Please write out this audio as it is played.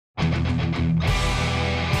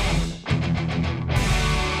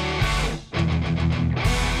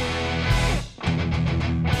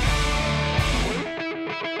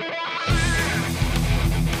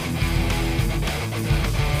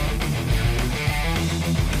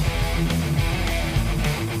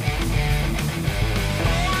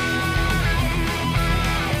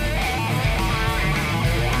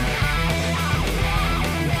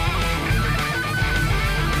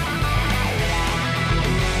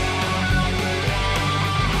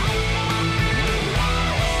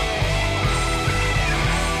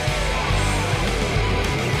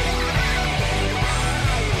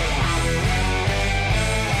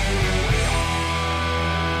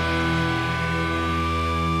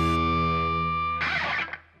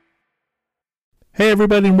Hey,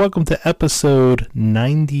 everybody, and welcome to episode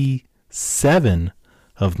 97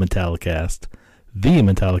 of Metallicast, the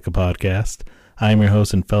Metallica podcast. I'm your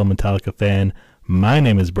host and fellow Metallica fan. My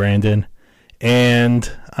name is Brandon,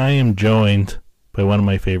 and I am joined by one of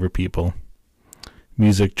my favorite people,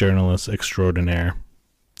 music journalist extraordinaire,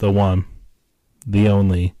 the one, the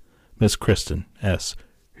only, Miss Kristen S.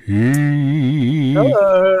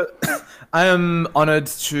 Hello. I am honored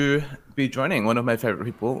to be joining one of my favorite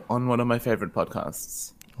people on one of my favorite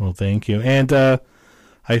podcasts. Well, thank you. And I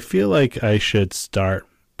feel like I should start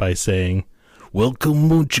by saying, welcome,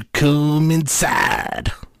 won't you come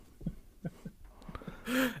inside?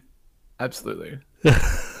 Absolutely.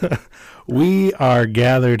 We are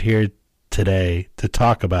gathered here today to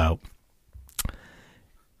talk about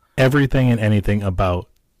everything and anything about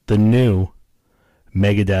the new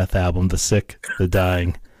Megadeth album, The Sick, The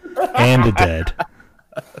Dying, and The Dead.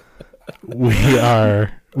 We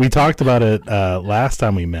talked about it last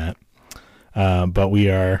time we met, but we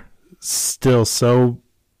are still so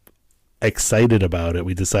excited about it,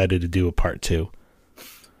 we decided to do a part 2.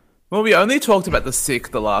 Well, we only talked about the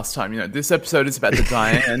sick the last time. You know, this episode is about the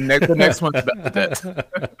dying, and the next one's about the dead.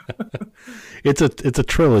 It's a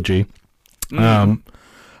trilogy. I'm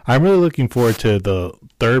really looking forward to the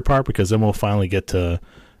third part because then we'll finally get to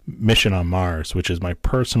Mission on Mars, which is my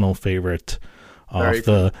personal favorite off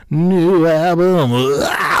the new album.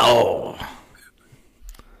 Wow.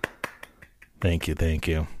 Thank you.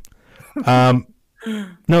 No,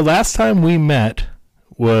 last time we met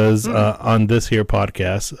was on this here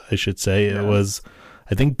podcast, I should say. It was,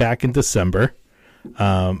 I think, back in December.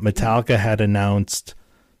 Metallica had announced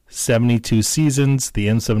 72 seasons, the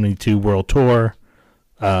M72 World Tour.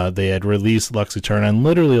 They had released Lux Eterna, and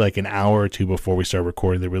literally like an hour or two before we started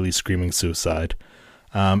recording, they released Screaming Suicide.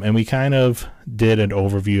 And we kind of did an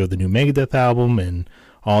overview of the new Megadeth album and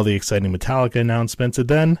all the exciting Metallica announcements. And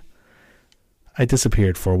then I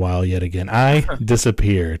disappeared for a while yet again. I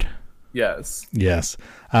disappeared. Yes. It's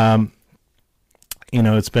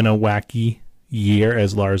been a wacky year,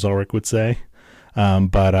 as Lars Ulrich would say.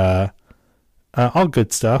 But all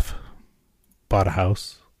good stuff. Bought a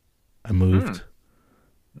house. I moved.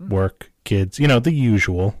 Work, kids, the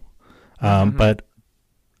usual. But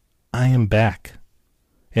I am back.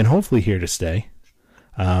 And hopefully here to stay.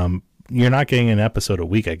 You're not getting an episode a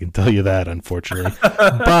week, I can tell you that, unfortunately.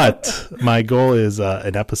 But my goal is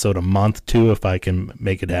an episode a month, too, if I can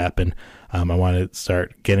make it happen. I want to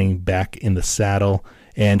start getting back in the saddle.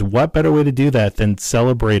 And what better way to do that than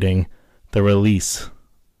celebrating the release?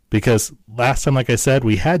 Because last time, like I said,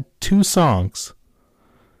 we had 2 songs.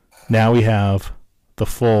 Now we have the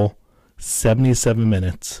full 77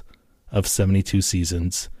 minutes of 72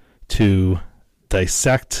 seasons to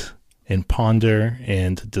dissect and ponder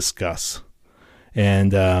and discuss.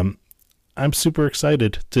 And I'm super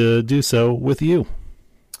excited to do so with you.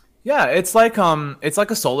 Yeah, it's like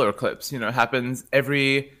a solar eclipse. Happens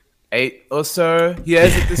every 8 or so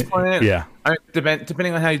years at this point. Yeah.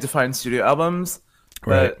 Depending on how you define studio albums.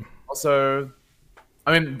 Right. But also,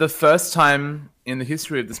 the first time in the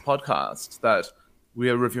history of this podcast that we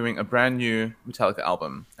are reviewing a brand new Metallica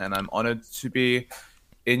album, and I'm honored to be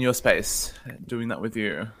in your space doing that with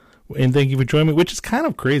you. And thank you for joining me, which is kind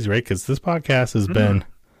of crazy, right? Because this podcast has been,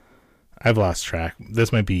 I've lost track.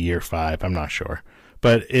 This might be year 5. I'm not sure.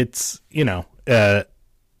 But it's, when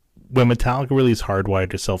Metallica released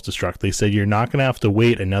Hardwired to Self-Destruct, they said you're not going to have to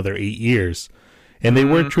wait another 8 years. And they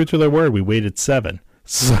were true to their word. We waited 7.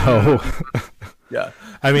 So, yeah.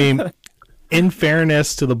 In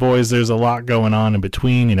fairness to the boys, there's a lot going on in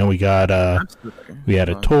between. We got we had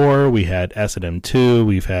a tour, we had S&M 2,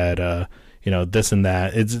 we've had this and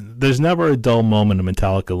that. There's never a dull moment in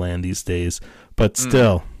Metallica land these days, but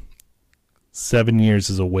still 7 years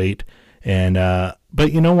is a wait. And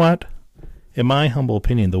but you know what? In my humble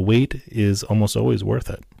opinion, the wait is almost always worth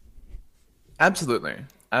it. Absolutely.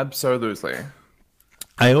 I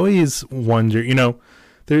always wonder,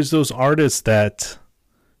 there's those artists that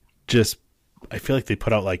just, I feel like they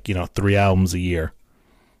put out 3 albums a year.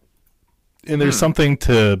 And there's something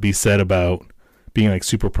to be said about being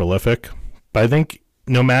super prolific. But I think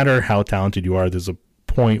no matter how talented you are, there's a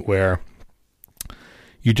point where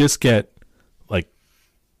you just get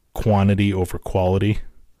quantity over quality.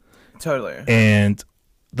 Totally. And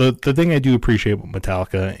the thing I do appreciate with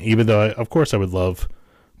Metallica, even though of course I would love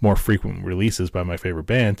more frequent releases by my favorite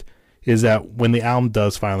band, is that when the album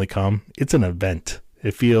does finally come, it's an event.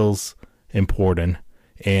 It feels important,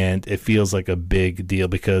 and it feels like a big deal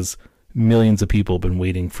because millions of people have been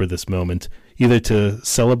waiting for this moment, either to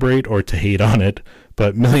celebrate or to hate on it,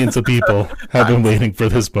 but millions of people have been waiting for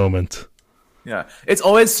this moment. Yeah, it's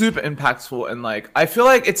always super impactful, and like I feel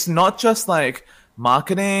like it's not just like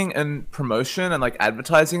marketing and promotion and like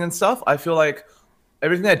advertising and stuff. I feel like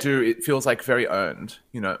everything they do, it feels like very earned.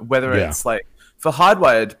 You know, whether Yeah. it's like for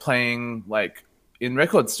Hardwired playing like in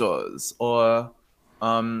record stores, or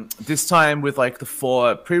this time with like the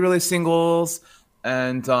 4 pre-release singles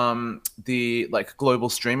and the like global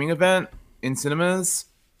streaming event in cinemas.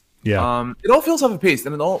 Yeah. It all feels off a piece,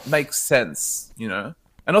 and it all makes sense, you know.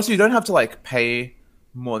 And also, you don't have to like pay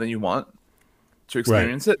more than you want to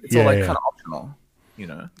experience it. It's all Yeah, like yeah. kind of optional, you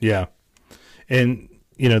know. Yeah. And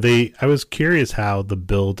I was curious how the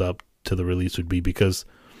build up to the release would be, because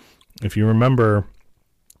if you remember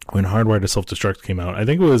when Hardwired to Self-Destruct came out, I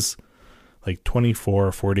think it was like 24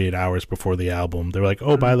 or 48 hours before the album. They were like,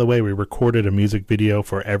 "Oh, by the way, we recorded a music video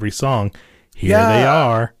for every song. Here they Yeah.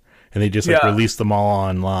 are." And they just like Yeah. released them all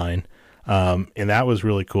online. And that was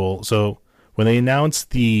really cool. So when they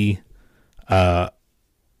announced the the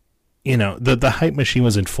hype machine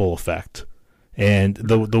was in full effect. And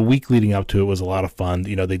the week leading up to it was a lot of fun.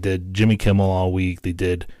 They did Jimmy Kimmel all week. They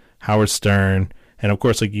did Howard Stern. And of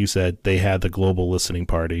course, like you said, they had the global listening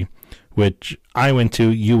party, which I went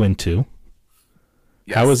to, you went to.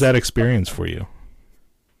 Yes. How was that experience for you?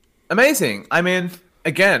 Amazing. I mean,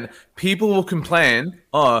 again, people will complain,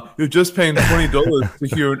 "Oh, you're just paying $20 to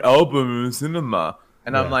hear an album in cinema,"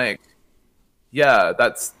 and I'm Yeah. like, "Yeah,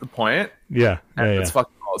 that's the point. Yeah. And Yeah. it's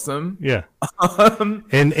fucking awesome." Yeah.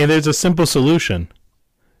 And there's a simple solution.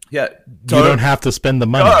 Yeah, You don't have to spend the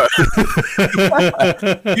money.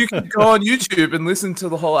 You can go on YouTube and listen to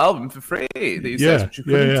the whole album for free these Yeah, days, which you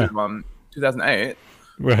couldn't yeah. do 2008.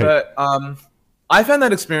 Right. But I found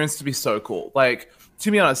that experience to be so cool. Like,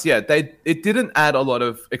 to be honest, yeah, it didn't add a lot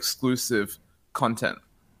of exclusive content.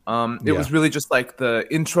 It Yeah. was really just like the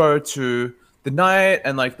intro to the night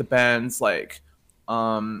and like the band's like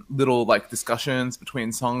little like discussions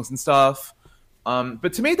between songs and stuff.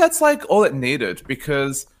 But to me, that's like all it needed,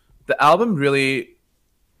 because the album really,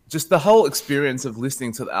 just the whole experience of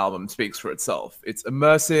listening to the album speaks for itself. It's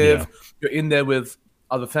immersive. Yeah. You're in there with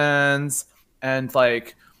other fans, and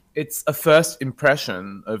like it's a first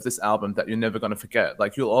impression of this album that you're never going to forget.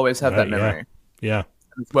 Like, you'll always have that Right, memory. Yeah.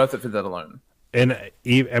 It's worth it for that alone. And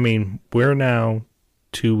I mean, we're now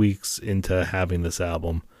 2 weeks into having this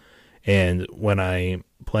album, and when I'm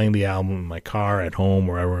playing the album in my car, at home,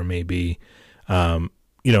 wherever it may be,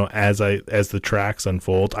 as the tracks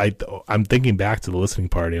unfold, I'm thinking back to the listening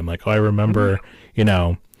party. I'm like, oh, I remember,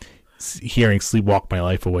 hearing "Sleepwalk My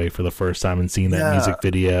Life Away" for the first time and seeing that Yeah. music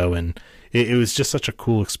video, and it was just such a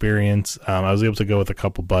cool experience. I was able to go with a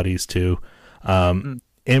couple buddies too, and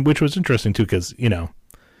which was interesting too, because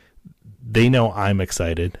they know I'm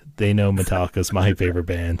excited. They know Metallica's my favorite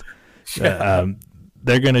band.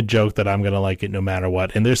 They're gonna joke that I'm gonna like it no matter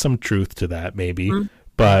what, and there's some truth to that, maybe.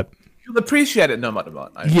 But You'll appreciate it no matter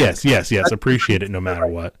what. I think. yes, appreciate it no matter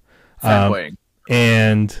what. Fanboying.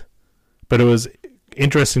 But it was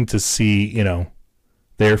interesting to see,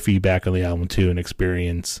 their feedback on the album too, and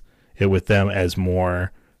experience it with them as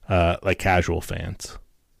more like casual fans.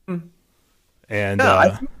 And Yeah, I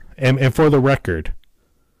think- and for the record,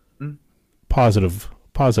 positive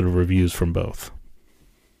reviews from both.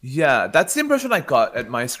 Yeah, that's the impression I got at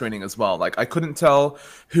my screening as well. Like, I couldn't tell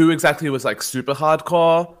who exactly was like super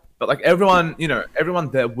hardcore, but like everyone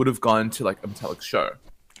there would have gone to like a Metallica show.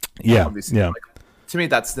 Yeah, Obviously. yeah. Like, to me,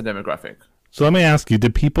 that's the demographic. So let me ask you: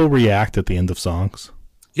 did people react at the end of songs?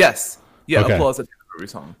 Yes. Yeah, Okay. applause at the end of every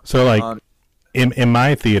song. So like Um, in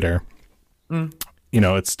my theater,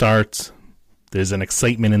 it starts. There's an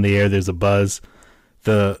excitement in the air. There's a buzz.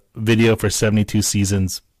 The video for 72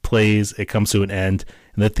 Seasons plays. It comes to an end,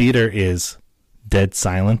 and the theater is dead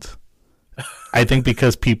silent. I think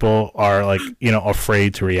because people are like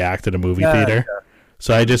afraid to react at a movie theater. yeah.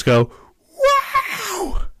 So I just go,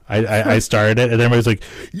 wow. I started it, and everybody's like,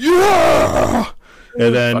 yeah.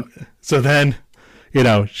 And then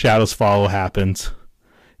Shadows Follow happens,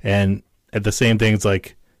 and at the same thing, it's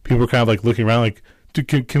like people are kind of like looking around, like,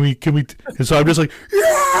 "Dude, can we? And so I'm just like,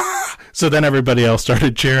 yeah. So then everybody else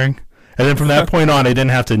started cheering, and then from that point on, I didn't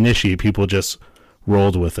have to initiate. People just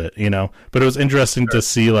rolled with it, But it was interesting to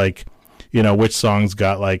see, like, which songs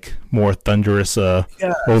got like more thunderous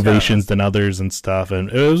ovations than others and stuff, and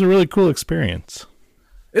it was a really cool experience.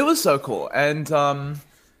 It was so cool. And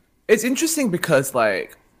it's interesting because,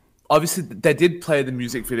 like, obviously they did play the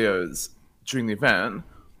music videos during the event,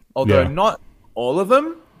 although Yeah. not all of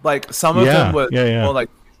them. Like, some of them were Yeah. more like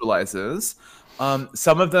visualizers.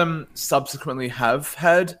 Some of them subsequently have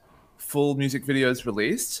had full music videos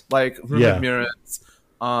released. Like, Room Yeah. of Mirrors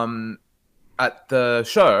at the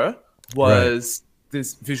show was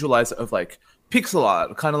this visualizer of, like, pixel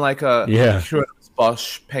art, kind of like a Yeah. Curious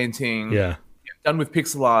Bosch painting. Yeah. Done with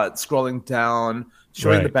pixel art, scrolling down,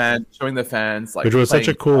 showing Right. the band, showing the fans, like Which was such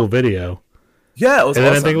a playing. cool video. Yeah, it was And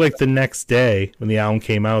then awesome. I think like the next day when the album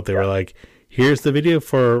came out, they were like, "Here's the video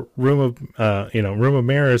for Room of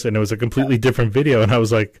Mirrors," and it was a completely different video, and I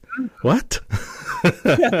was like, "What?"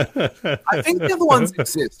 I think the other ones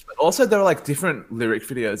exist, but also there are like different lyric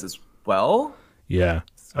videos as well. Yeah.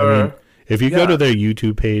 I So, mean, if you go yeah. to their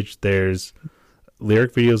YouTube page, there's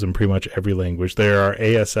lyric videos in pretty much every language. There are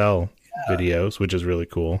ASL videos, which is really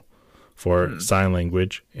cool for sign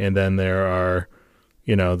language, and then there are,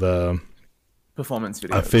 the Performance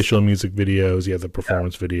videos. official music videos. You have the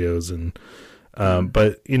performance videos, and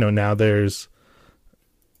but now there's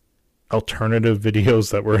alternative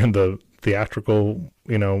videos that were in the theatrical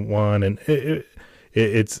one, and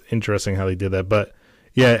it's interesting how they did that. But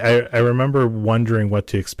yeah, I remember wondering what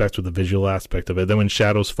to expect with the visual aspect of it. Then when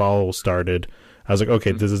Shadows Fall started, I was like,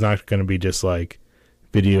 okay, this is not going to be just like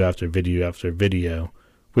video after video after video,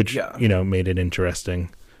 which made it interesting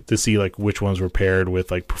to see like which ones were paired with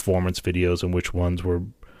like performance videos and which ones were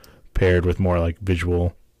paired with more like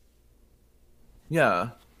visual. Yeah.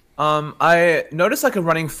 I noticed like a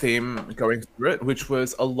running theme going through it, which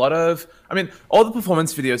was a lot of, all the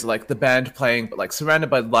performance videos are like the band playing, but like surrounded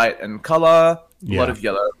by light and color, a lot of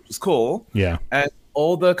yellow, which is cool. Yeah. And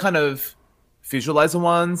all the kind of visualizer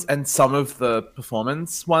ones and some of the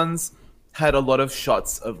performance ones had a lot of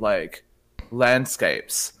shots of like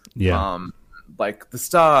landscapes. Yeah. Like the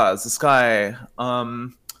stars, the sky,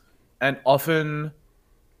 and often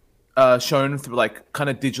shown through like kind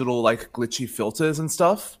of digital, like glitchy filters and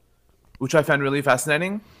stuff, which I found really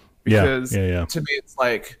fascinating because to me it's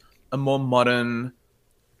like a more modern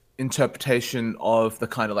interpretation of the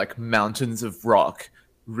kind of like mountains of rock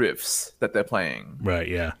riffs that they're playing. Right.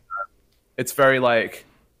 Yeah. It's very like,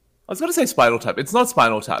 I was going to say Spinal Tap. It's not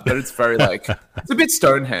Spinal Tap, but it's very like, it's a bit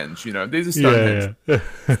Stonehenge, These are Stonehenge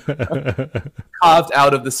carved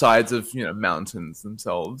out of the sides of, mountains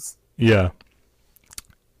themselves. Yeah.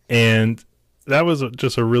 And that was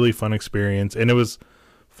just a really fun experience. And it was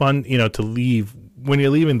fun, to leave. When you're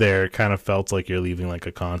leaving there, it kind of felt like you're leaving like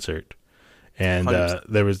a concert. And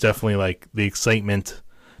there was definitely like the excitement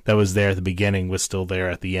that was there at the beginning was still there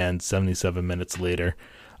at the end, 77 minutes later.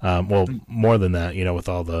 Well, more than that, with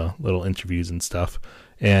all the little interviews and stuff.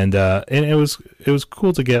 And it was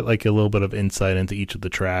cool to get like a little bit of insight into each of the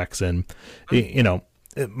tracks. And,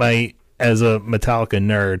 as a Metallica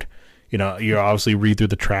nerd, you obviously read through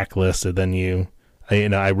the track list, and then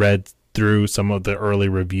I read through some of the early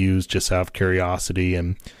reviews just out of curiosity,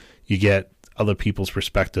 and you get other people's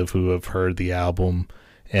perspective who have heard the album.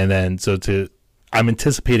 And then, I'm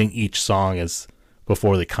anticipating each song as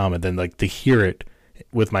before they come, and then like to hear it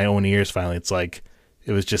with my own ears finally, it's like,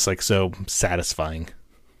 it was just like so satisfying.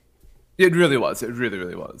 It really was. It really,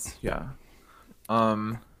 really was. Yeah.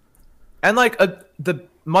 And like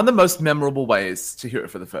one of the most memorable ways to hear it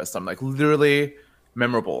for the first time, like literally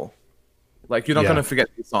memorable. Like you're not going to forget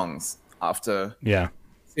these songs after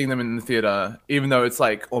seeing them in the theater, even though it's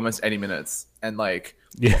like almost 80 minutes and like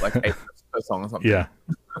 8 minutes per song or something. Yeah.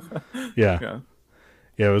 Yeah,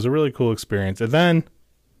 it was a really cool experience. And then,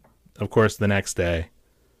 of course, the next day,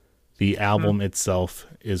 the album itself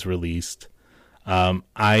is released. I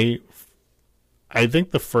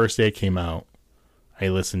think the first day it came out, I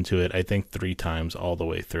listened to it, I think 3 times all the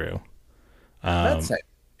way through. That's it.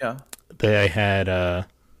 Yeah. I had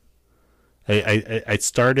I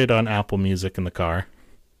started on Apple Music in the car,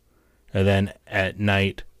 and then at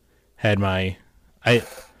night had my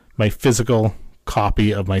physical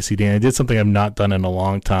copy of my CD. And I did something I've not done in a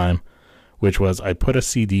long time, which was I put a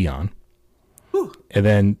CD on. Whew. And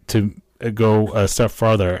then to go a step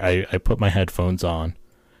farther, I put my headphones on,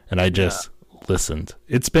 and I just listened.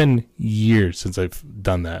 It's been years since I've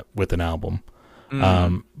done that with an album.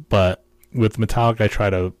 But with Metallica, I try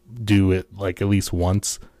to do it like at least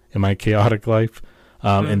once in my chaotic life.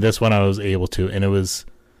 And this one I was able to, and it was,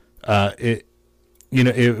 it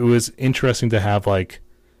was interesting to have like,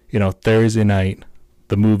 Thursday night,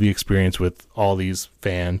 the movie experience with all these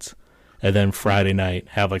fans, and then Friday night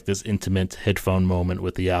have like this intimate headphone moment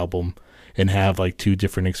with the album, and have like 2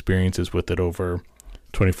 different experiences with it over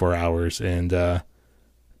 24 hours. And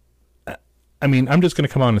I'm just going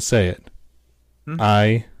to come on and say it.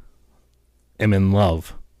 I am in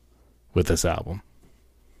love with this album.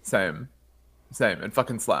 Same. It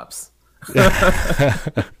fucking slaps.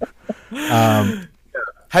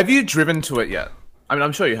 Have you driven to it yet?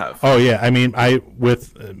 I'm sure you have. Oh yeah.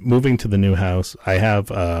 With moving to the new house, I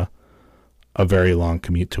have a very long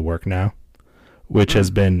commute to work now, which has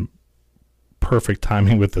been perfect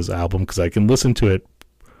timing with this album because I can listen to it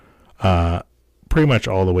pretty much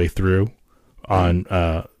all the way through on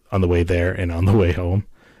the way there and on the way home.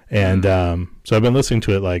 And so I've been listening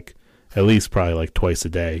to it like at least probably like twice a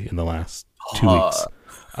day in the last 2 weeks.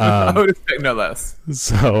 I would expect no less.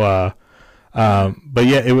 So, but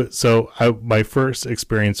yeah, it was. So my first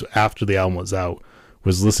experience after the album was out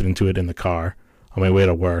was listening to it in the car on my way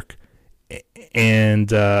to work,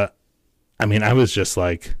 and I mean, I was just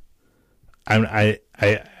like, I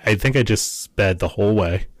think I just sped the whole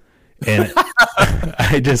way, and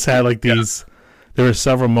I just had like these. There were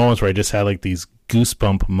several moments where I just had like these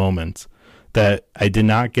goosebump moments that I did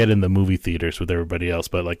not get in the movie theaters with everybody else,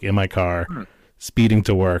 but like in my car, speeding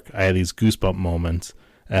to work, I had these goosebump moments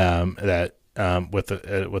that with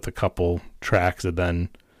a couple tracks, and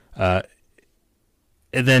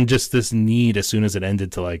then just this need as soon as it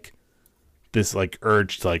ended to like this like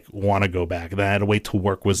urge to like want to go back. And then I had to wait till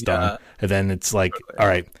work was done, and then it's like, all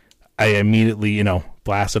right, I immediately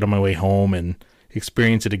blasted on my way home and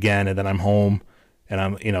experience it again, and then I'm home and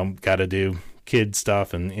I'm got to do kid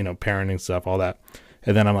stuff and parenting stuff, all that,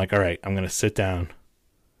 and then I'm like, all right, I'm gonna sit down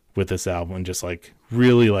with this album and just like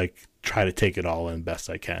really like try to take it all in best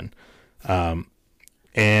I can,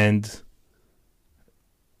 and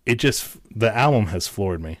it just the album has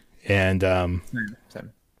floored me, and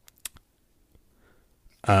Same.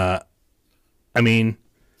 I mean,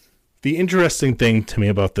 the interesting thing to me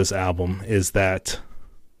about this album is that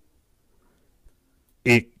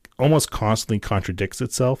it almost constantly contradicts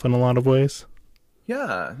itself in a lot of ways.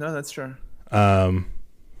 Yeah, no, that's true.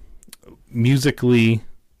 Musically,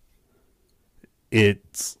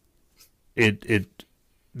 there's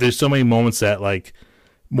so many moments that like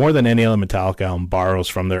more than any other Metallica album borrows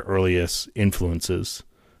from their earliest influences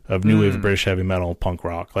of new wave of British heavy metal, punk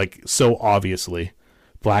rock, like so obviously.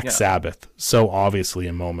 Black Sabbath, so obviously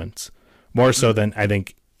in moments, more so than I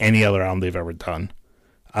think any other album they've ever done.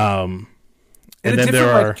 And then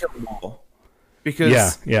there are Kill 'Em All,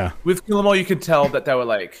 because with Kill 'Em All you could tell that they were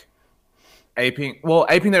like aping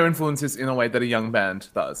their influences in a way that a young band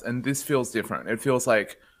does, and this feels different. It feels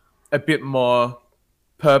like a bit more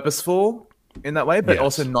purposeful in that way, but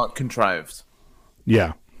also not contrived.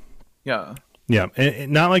 Yeah,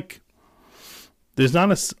 and not like there's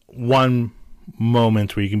not one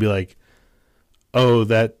moment where you can be like, oh,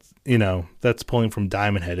 that's pulling from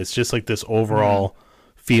Diamond Head. It's just like this overall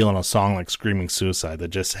feel in a song like Screaming Suicide that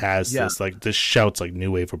just has this like this shouts like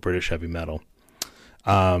new wave of British heavy metal,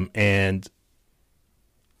 and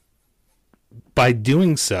by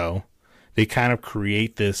doing so they kind of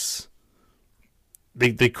create this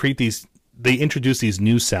they introduce these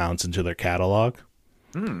new sounds into their catalog,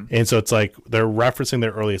 and so it's like they're referencing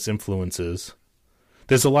their earliest influences.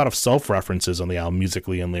 There's a lot of self-references on the album,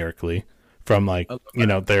 musically and lyrically, from like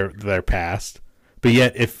their past, but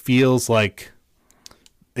yet it feels like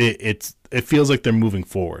it feels like they're moving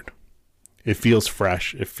forward. It feels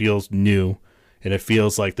fresh, it feels new, and it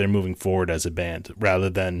feels like they're moving forward as a band rather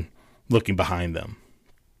than looking behind them.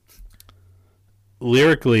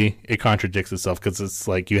 Lyrically, it contradicts itself because it's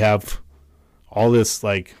like you have all this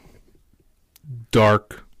like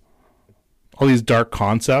all these dark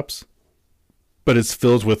concepts, but it's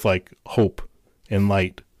filled with like hope and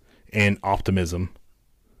light and optimism.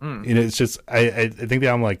 And it's just I think the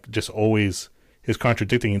album like just always is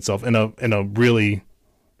contradicting itself in a really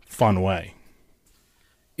fun way.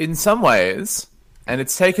 In some ways, and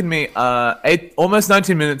it's taken me almost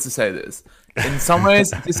 19 minutes to say this. In some ways,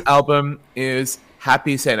 this album is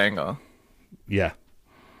happy Saint Anger. Yeah.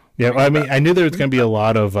 Well, I mean, I knew there was going to be a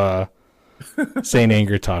lot of Saint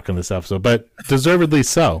Anger talk in this episode, but deservedly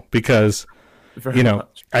so, because Very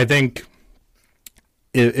much. I think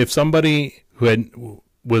if somebody who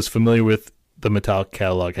was familiar with the Metallica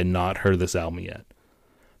catalog had not heard this album yet,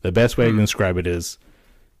 the best way I can describe it is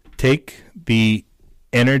take the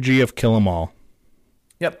energy of Kill 'Em All,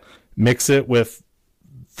 mix it with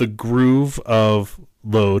the groove of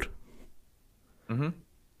Load,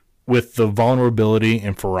 with the vulnerability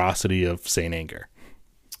and ferocity of Saint Anger.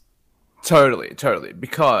 Totally.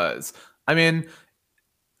 Because, I mean,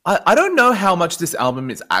 I don't know how much this album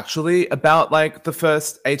is actually about, like, the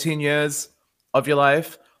first 18 years of your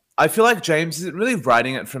life. I feel like James isn't really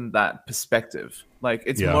writing it from that perspective. Like,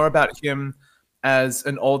 it's more about him as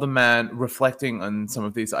an older man reflecting on some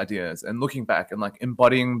of these ideas and looking back and, like,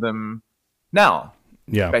 embodying them now,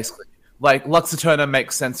 basically. Like, Lux Eterna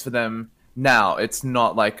makes sense for them now. It's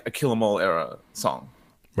not, like, a Kill 'Em All era song.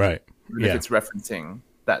 Right. Even if it's referencing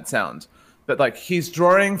that sound. But, like, he's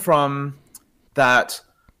drawing from that...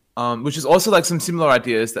 which is also like some similar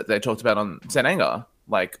ideas that they talked about on Saint Anger,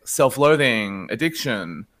 like self-loathing,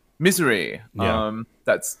 addiction, Misery. Yeah.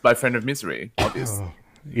 That's by Friend of Misery, obviously.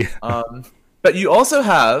 Yeah. But you also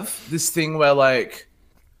have this thing where like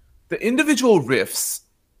the individual riffs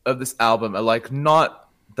of this album are like not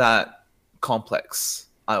that complex,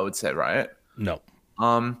 I would say, right? No.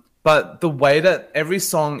 But the way that every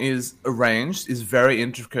song is arranged is very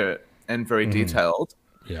intricate and very detailed.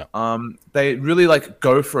 Yeah. They really like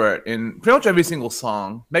go for it in pretty much every single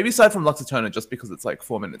song. Maybe aside from Luxatona, just because it's like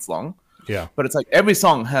 4 minutes long. Yeah. But it's like every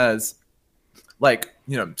song has like,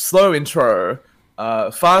 you know, slow intro,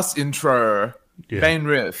 fast intro, main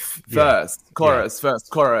riff, verse, chorus, verse,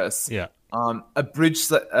 chorus. Yeah. A bridge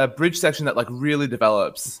section that like really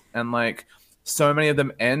develops, and like so many of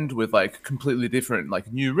them end with like completely different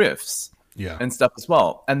like new riffs and stuff as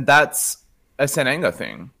well. And that's a Senanga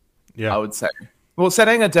thing, I would say. Well,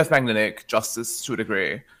 Senanga, Death Magnetic, Justice to a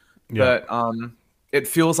degree, but it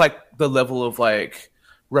feels like the level of like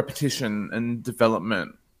repetition and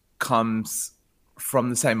development comes from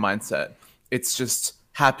the same mindset. It's just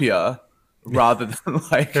happier rather than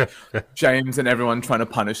like James and everyone trying to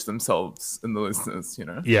punish themselves and the listeners, you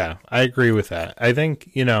know? Yeah, I agree with that. I think,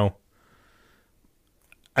 you know,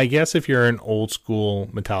 I guess if you're an old school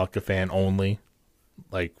Metallica fan only,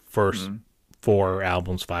 like first 4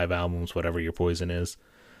 albums, 5 albums, whatever your poison is,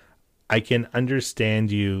 I can understand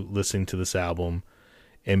you listening to this album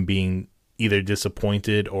and being either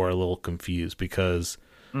disappointed or a little confused, because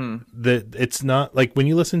it's not like when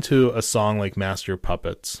you listen to a song like Master of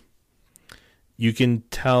Puppets, you can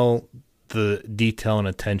tell the detail and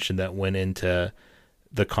attention that went into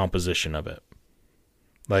the composition of it.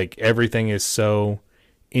 Like everything is so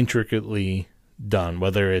intricately done,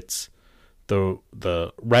 whether it's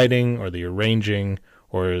the writing or the arranging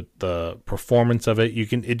or the performance of it.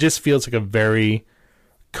 It just feels like a very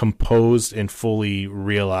composed and fully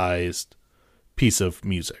realized piece of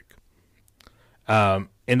music. And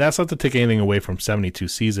that's not to take anything away from 72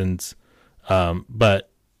 Seasons, but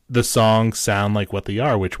the songs sound like what they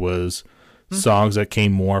are, which was songs that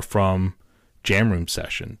came more from jam room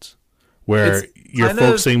sessions, where you're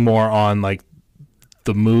focusing more on like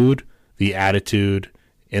the mood, the attitude,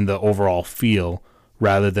 and the overall feel,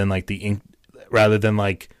 rather than like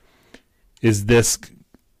is this?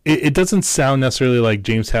 It doesn't sound necessarily like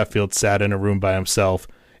James Hetfield sat in a room by himself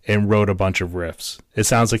and wrote a bunch of riffs. It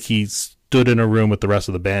sounds like he stood in a room with the rest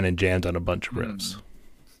of the band and jammed on a bunch of riffs.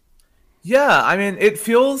 Yeah, I mean, it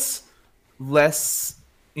feels less,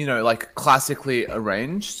 you know, like classically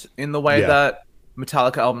arranged in the way that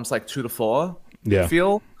Metallica albums like 2 to 4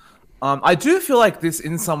 feel. I do feel like this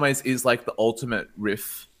in some ways is like the ultimate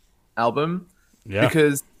riff album,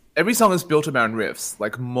 because every song is built around riffs,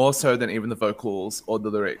 like more so than even the vocals or the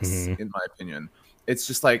lyrics, in my opinion. It's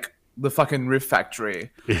just like the fucking riff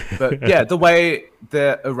factory. But yeah, the way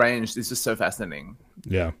they're arranged is just so fascinating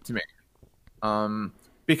to me.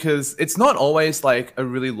 Because it's not always like a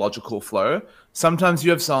really logical flow. Sometimes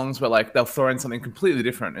you have songs where like they'll throw in something completely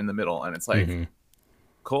different in the middle, and it's like,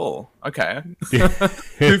 cool, okay. 2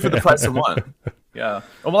 for the price of 1. Yeah.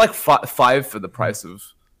 Or like 5 for the price of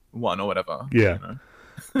 1 or whatever. Yeah. You know?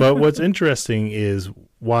 But what's interesting is,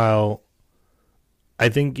 while I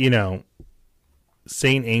think, you know,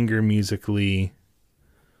 Saint Anger musically,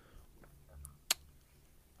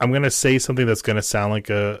 I'm going to say something that's going to sound like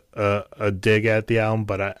a dig at the album,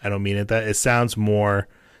 but I don't mean it that. It sounds more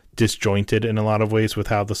disjointed in a lot of ways with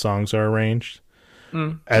how the songs are arranged,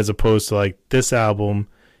 as opposed to like this album.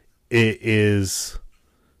 It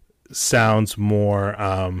sounds more,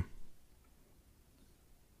 I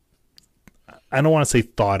don't want to say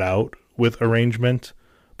thought out with arrangement,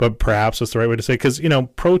 but perhaps that's the right way to say, because, you know,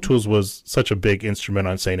 Pro Tools was such a big instrument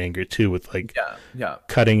on Saint Anger too, with like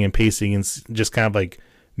cutting and pasting and just kind of like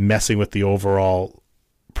messing with the overall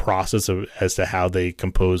process as to how they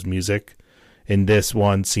compose music. And this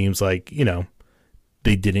one seems like, you know,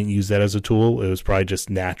 they didn't use that as a tool. It was probably just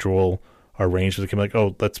natural arrangement. They came like,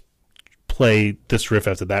 oh, let's play this riff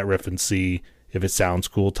after that riff and see if it sounds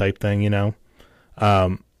cool type thing, you know?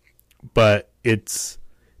 But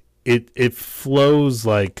it flows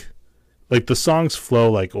like the songs flow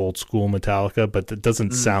like old school Metallica, but it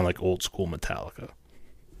doesn't sound like old school Metallica.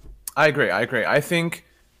 I agree. I think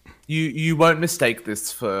you won't mistake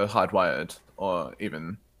this for Hardwired or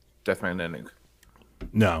even Death Magnetic.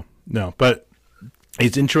 No. But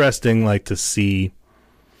it's interesting, like, to see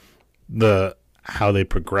how they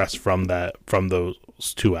progress from those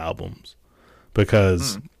 2 albums,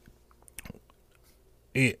 because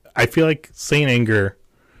I feel like Saint Anger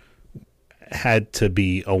had to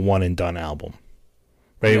be a one and done album,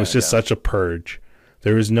 right? It was just such a purge.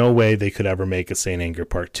 There was no way they could ever make a Saint Anger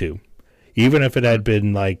Part 2, even if it had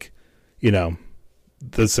been like, you know,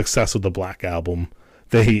 the success of the Black Album,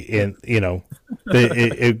 it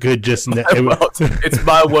could just it's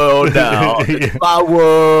my world now. It's my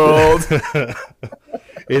world.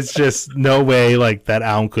 It's just no way like that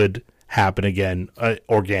album could happen again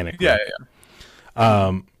organically. Yeah.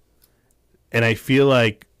 And I feel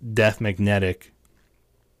like Death Magnetic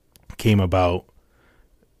came about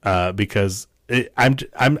because I'm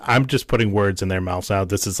just putting words in their mouths now.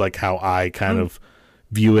 This is like how I kind of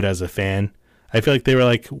view it as a fan. I feel like they were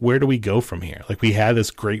like, where do we go from here? Like, we had this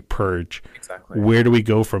great purge. Exactly. Where do we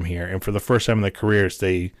go from here? And for the first time in their careers,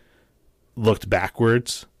 they looked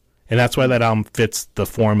backwards. And that's why that album fits the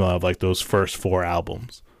formula of like those first 4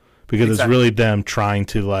 albums. Because it's really them trying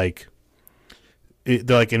to like,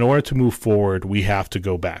 they're like, in order to move forward, we have to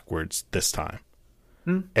go backwards this time.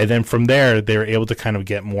 And then from there, they were able to kind of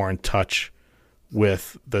get more in touch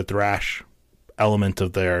with the thrash element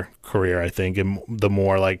of their career, I think, and the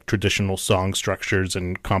more like traditional song structures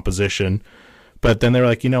and composition. But then they were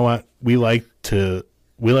like, you know what? We like the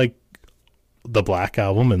Black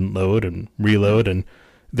Album and Load and Reload, and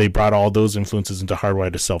they brought all those influences into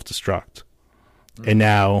Hardwired to Self-Destruct. And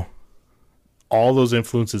now all those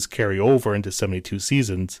influences carry over into 72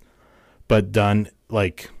 Seasons, but done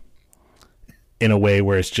like in a way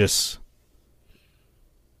where it's just,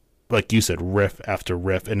 like you said, riff after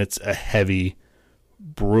riff, and it's a heavy,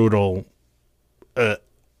 brutal,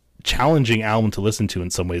 challenging album to listen to in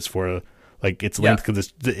some ways for like its length,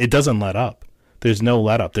 because it doesn't let up. There's no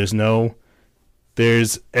let up. There's a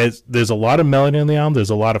lot of melody on the album. There's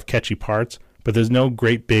a lot of catchy parts, but there's no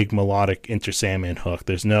great big melodic Enter Sandman hook.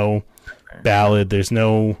 There's no ballad.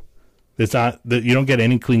 You don't get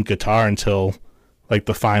any clean guitar until like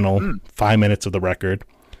the final 5 minutes of the record.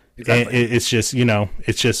 Exactly. And it's just,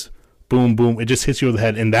 it's just boom, boom. It just hits you over the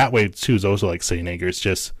head. And that way, too, is also like Saint Anger. It's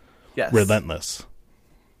just relentless.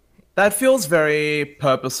 That feels very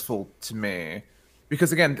purposeful to me.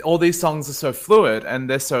 Because, again, all these songs are so fluid and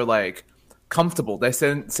they're so, like, comfortable. They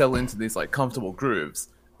settle into these, like, comfortable grooves.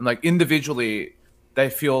 And, like, individually, they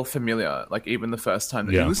feel familiar, like, even the first time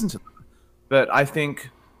that you listen to them. But I think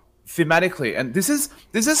thematically, and this is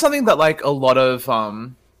something that, like, a lot of, I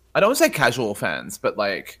don't want to say casual fans, but,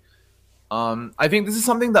 like, I think this is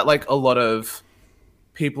something that like a lot of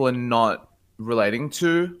people are not relating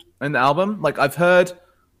to in the album. Like, I've heard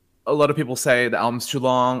a lot of people say the album's too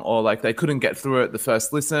long, or like they couldn't get through it the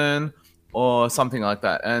first listen, or something like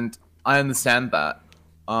that. And I understand that.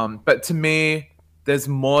 But to me, there's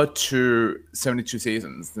more to 72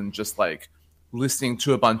 Seasons than just like listening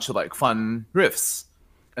to a bunch of like fun riffs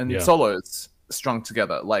and solos strung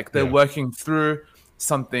together. Like they're working through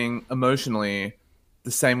something emotionally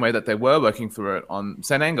the same way that they were working through it on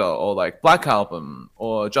Saint Anger or like Black Album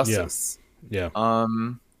or Justice. It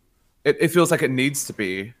feels like it needs to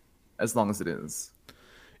be as long as it is.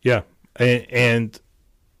 Yeah. And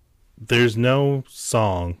there's no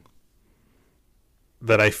song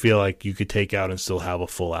that I feel like you could take out and still have a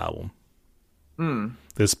full album.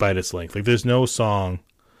 Despite its length. Like there's no song,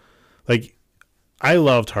 like I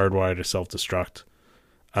loved Hardwired to Self-Destruct.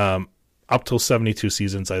 Up till 72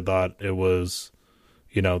 Seasons, I thought it was,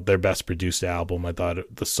 their best produced album. I thought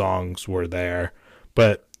the songs were there,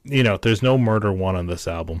 but there's no Murder One on this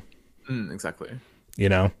album. Exactly.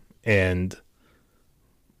 And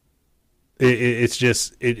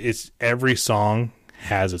it's every song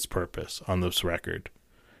has its purpose on this record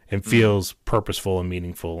and feels purposeful and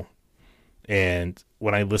meaningful. And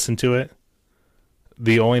when I listen to it,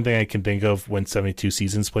 the only thing I can think of when 72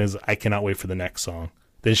 Seasons plays, I cannot wait for the next song.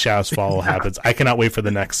 Then Shadows Follow happens. I cannot wait for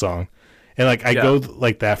the next song. And like I go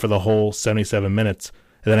like that for the whole 77 minutes,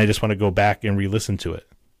 and then I just want to go back and re-listen to it.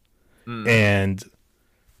 And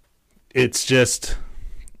it's just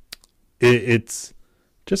it's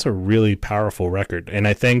just a really powerful record. And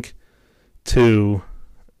I think when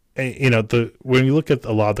you look at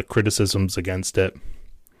a lot of the criticisms against it,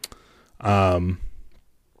 I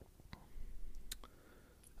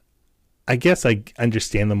guess I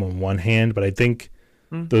understand them on one hand, but I think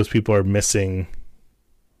those people are kind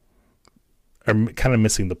of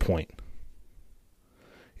missing the point.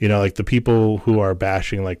 Like the people who are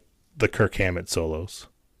bashing like the Kirk Hammett solos.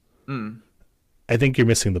 I think you're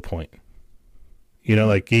missing the point.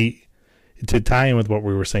 Like to tie in with what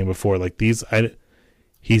we were saying before, like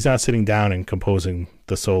he's not sitting down and composing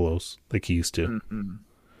the solos like he used to.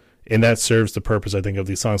 And that serves the purpose, I think, of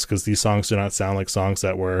these songs, because these songs do not sound like songs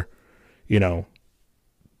that were,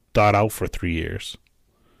 thought out for 3 years.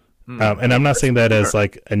 And I'm not saying that as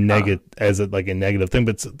like a negative thing,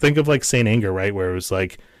 but think of like Saint Anger, right? Where it was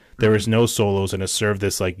like there was no solos and it served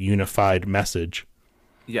this like unified message.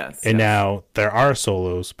 Yes. And now there are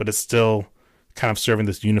solos, but it's still kind of serving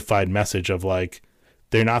this unified message of like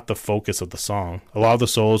they're not the focus of the song. A lot of the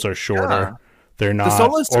solos are shorter. Yeah. They're not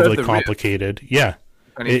solos serve overly the riff, complicated. Yeah.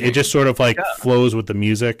 if It anything. just sort of like flows with the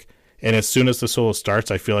music. And as soon as the solo starts,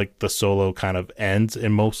 I feel like the solo kind of ends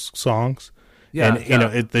in most songs. Yeah, And you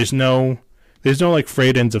know, there's no like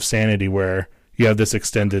frayed ends of sanity where you have this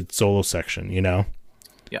extended solo section, you know?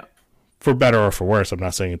 yeah. For better or for worse. I'm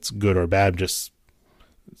not saying it's good or bad, just,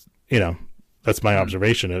 you know, that's my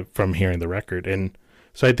observation from hearing the record. And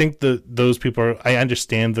so I think those people I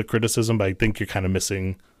understand the criticism, but I think you're kind of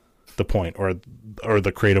missing the point or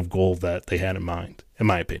the creative goal that they had in mind, in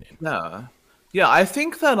my opinion. Yeah. Yeah, I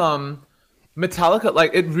think that Metallica,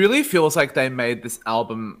 like, it really feels like they made this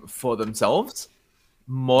album for themselves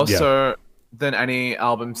more Yeah. so than any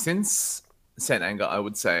album since Saint Anger, I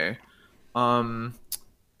would say.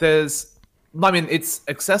 It's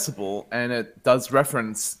accessible and it does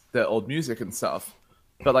reference the old music and stuff,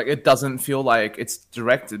 but like it doesn't feel like it's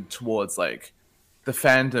directed towards like the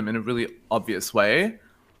fandom in a really obvious way.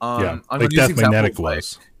 Yeah, I'm like gonna use Death the example Magnetic of, like,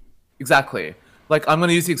 was. exactly. Like, I'm going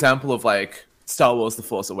to use the example of, like, Star Wars The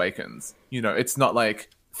Force Awakens. You know, it's not, like,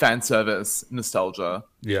 fan service nostalgia,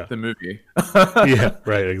 Yeah. the movie. Yeah,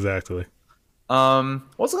 right, exactly. What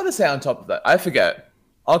was I going to say on top of that? I forget.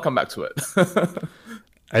 I'll come back to it.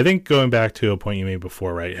 I think going back to a point you made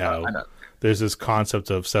before, right, how I know. there's this concept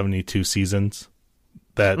of 72 seasons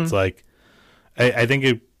that's Mm-hmm. like, I think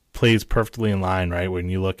it plays perfectly in line, right, when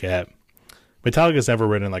you look at, Metallica's never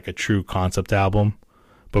written like a true concept album,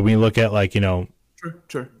 but when you look at like, you know,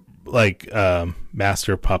 True. like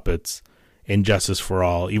Master of Puppets, Injustice for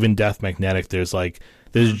All, even Death Magnetic, there's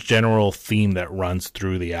general theme that runs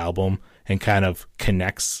through the album and kind of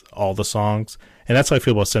connects all the songs. And that's how I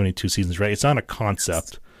feel about 72 Seasons, right? It's not a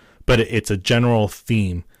concept, but it's a general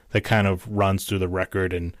theme that kind of runs through the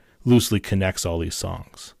record and loosely connects all these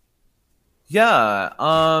songs. Yeah,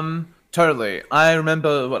 totally. I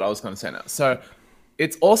remember what I was going to say now. So,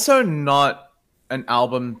 it's also not an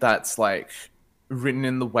album that's, like, written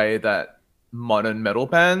in the way that modern metal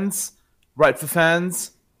bands write for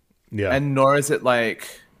fans. Yeah. And nor is it like,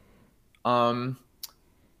 what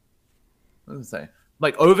does it say?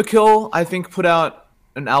 Like Overkill, I think, put out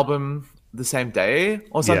an album the same day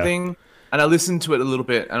or something. And I listened to it a little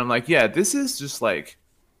bit and I'm like, yeah, this is just like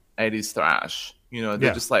 80s thrash. You know,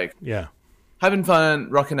 they're just like yeah. having fun,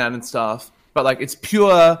 rocking out and stuff. But like, it's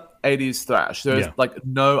pure 80s thrash. There's Yeah. like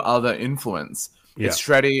no other influence. Yeah. It's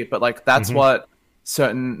shreddy, but like, that's what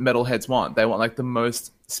certain metalheads want. They want like the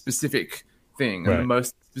most specific thing and the Right.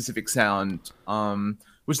 most specific sound.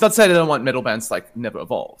 Which is not to say they don't want metal bands to like never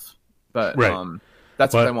evolve, but Right.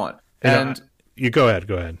 that's But, what they want. you know, And you go ahead.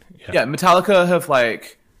 yeah, Metallica have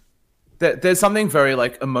like there's something very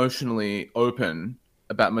like emotionally open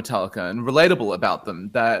about Metallica and relatable about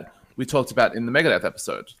them that we talked about in the Megadeth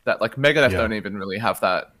episode. That like Megadeth Yeah. don't even really have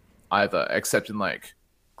that either, except in like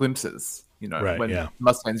glimpses. You know, Right, when yeah.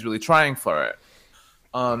 Mustaine's really trying for it.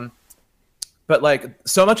 But like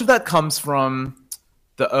so much of that comes from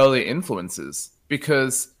the early influences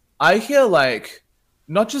because I hear like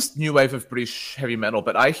not just new wave of British heavy metal,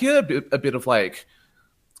 but I hear a bit of like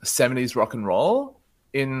 70s rock and roll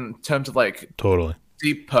in terms of like Totally.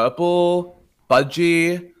 Deep Purple,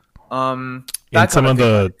 Budgie, And that some kind of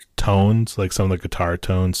of thing. the tones, like some of the guitar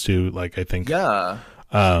tones too, like I think Yeah,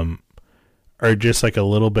 are just like a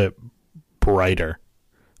little bit brighter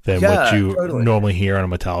than Yeah, what you totally. normally hear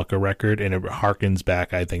on a Metallica record, and it harkens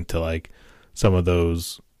back, I think, to like some of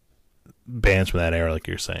those bands from that era, like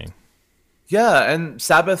you're saying. yeah, and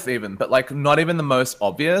Sabbath even, but like not even the most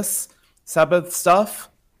obvious Sabbath stuff,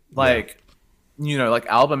 like you know, like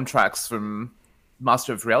album tracks from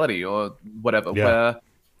Master of Reality or whatever, Yeah. where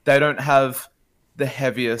they don't have the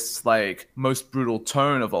heaviest, like most brutal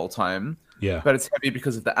tone of all time. Yeah. But it's heavy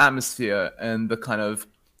because of the atmosphere and the kind of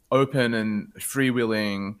open and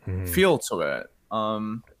freewheeling feel to it.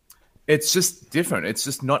 It's just different. It's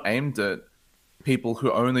just not aimed at people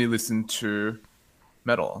who only listen to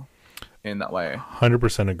metal in that way.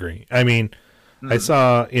 100% agree. I mean, I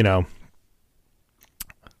saw, you know,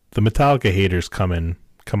 the Metallica haters come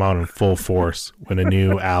out in full force when a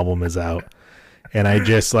new album is out, and I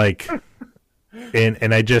just like,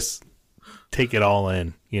 and I just take it all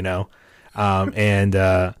in, you know,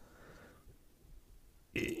 but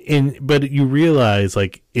you realize,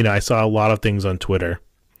 like, you know, I saw a lot of things on Twitter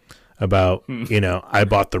about, you know, I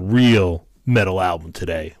bought the real metal album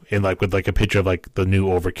today, and like with like a picture of like the new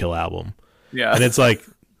Overkill album. Yeah. And it's like,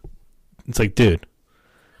 dude,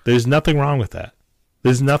 there's nothing wrong with that.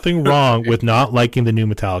 There's nothing wrong with not liking the new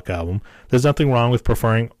Metallica album. There's nothing wrong with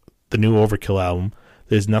preferring the new Overkill album.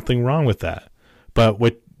 There's nothing wrong with that. But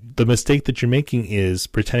what the mistake that you're making is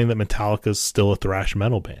pretending that Metallica's still a thrash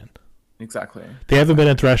metal band. Exactly. They haven't been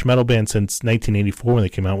a thrash metal band since 1984 when they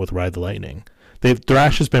came out with Ride the Lightning.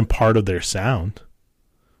 Thrash has been part of their sound,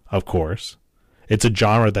 of course. It's a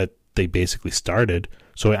genre that they basically started,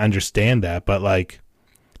 so I understand that. But like,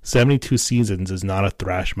 72 Seasons is not a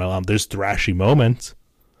thrash metal album. There's thrashy moments,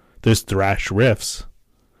 there's thrash riffs,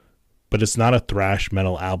 but it's not a thrash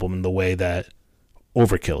metal album in the way that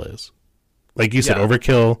Overkill is. Like you said,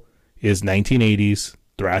 Overkill is 1980s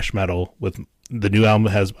thrash metal. With the new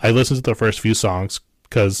album has, I listened to the first few songs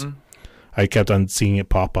because I kept on seeing it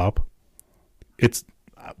pop up. It's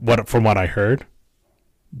from what I heard,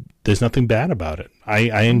 there's nothing bad about it.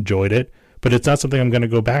 I enjoyed it, but it's not something I'm going to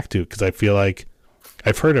go back to because I feel like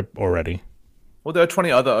I've heard it already. Well, there are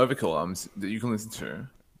 20 other Overkill albums that you can listen to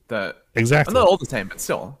that exactly, are not all the same, but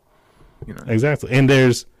still, you know. Exactly, and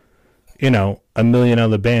there's, you know, a million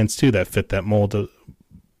other bands too that fit that mold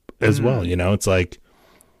as well. You know, it's like,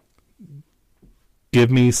 give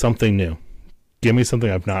me something new, give me something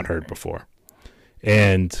I've not heard before,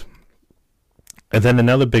 and then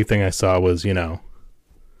another big thing I saw was, you know,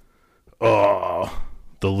 oh,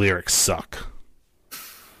 the lyrics suck.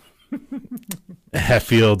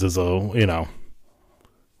 Hetfield is a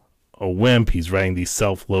wimp. He's writing these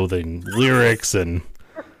self-loathing lyrics, and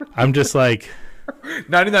I'm just like,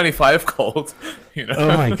 1995 cold, you know.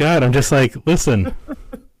 Oh my god, I'm just like, listen.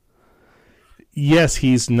 Yes,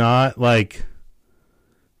 he's not like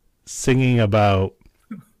singing about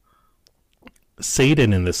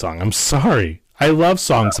Satan in this song. I'm sorry. I love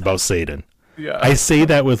songs about Satan. Yeah. I say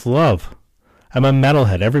that with love. I'm a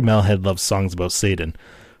metalhead. Every metalhead loves songs about Satan.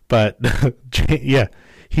 But yeah,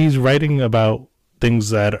 he's writing about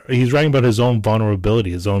things he's writing about his own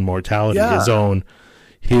vulnerability, his own mortality,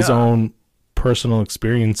 his own personal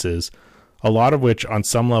experiences, a lot of which on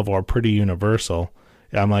some level are pretty universal.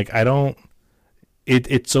 I'm like,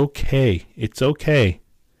 it's okay. It's okay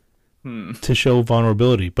to show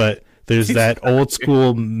vulnerability, but there's that old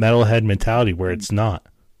school metalhead mentality where it's not.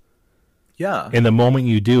 Yeah. And the moment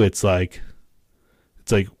you do, it's like,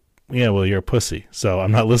 yeah, well, you're a pussy, so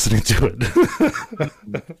I'm not listening to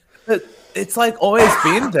it. It's like always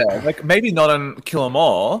been there. Like maybe not on Kill 'Em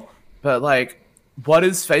All, but like, what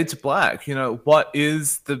is Fade to Black? You know, what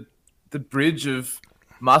is the bridge of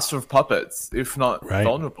Master of Puppets, if not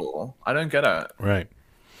Vulnerable? I don't get it. Right.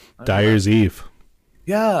 Dyer's Eve.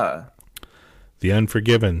 Yeah. The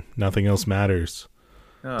Unforgiven. Nothing Else Matters.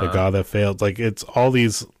 The God That Failed. Like, it's all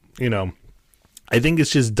these, you know, I think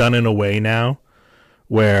it's just done in a way now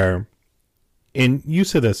where, and you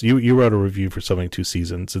said this, you wrote a review for 72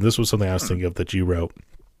 Seasons, and this was something I was thinking of that you wrote.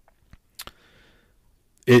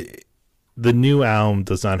 The new album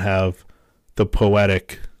does not have the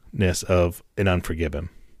poeticness of an Unforgiven,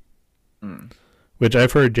 which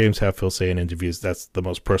I've heard James Hetfield say in interviews that's the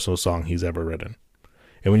most personal song he's ever written.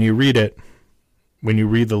 And when you read it, when you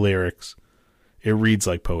read the lyrics, it reads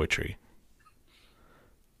like poetry.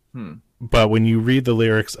 But when you read the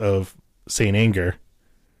lyrics of Saint Anger,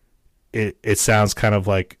 it sounds kind of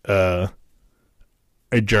like a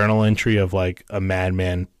journal entry of like a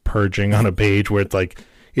madman purging on a page, where it's like,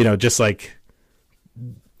 you know, just like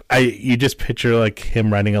you just picture like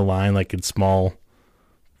him writing a line like in small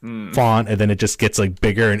font, and then it just gets like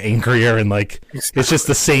bigger and angrier, and like it's just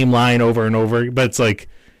the same line over and over, but it's like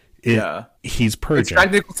he's purging. It's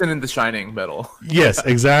Jack Nicholson in The Shining metal. Yes,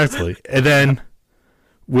 exactly. And then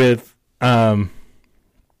with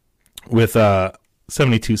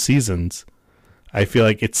 72 Seasons, I feel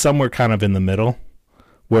like it's somewhere kind of in the middle,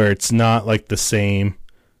 where it's not like the same.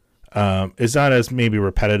 It's not as maybe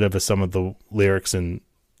repetitive as some of the lyrics in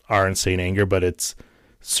Saint Anger, but it's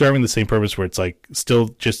serving the same purpose, where it's like still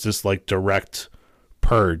just this like direct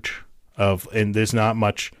purge of, and there's not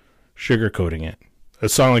much sugarcoating it. A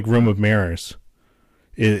song like Room of Mirrors,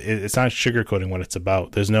 it's not sugarcoating what it's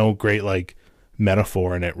about. There's no great like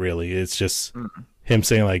metaphor in it, really. It's just him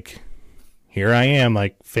saying like, here I am,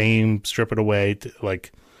 like fame, strip it away,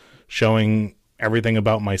 like showing everything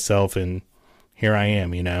about myself, and here I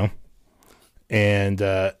am, you know. And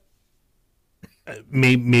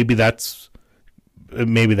maybe that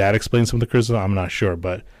explains some of the criticism. I'm not sure,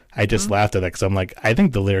 but I just laughed at that because I'm like, I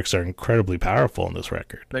think the lyrics are incredibly powerful in this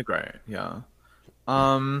record. They're great, yeah.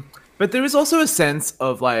 But there is also a sense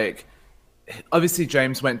of like, obviously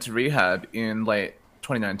James went to rehab in late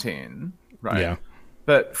 2019, right? Yeah.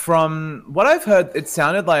 But from what I've heard, it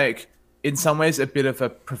sounded like in some ways a bit of a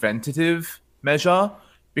preventative measure,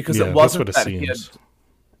 because it wasn't that he had,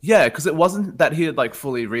 because it wasn't that he had like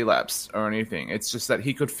fully relapsed or anything. It's just that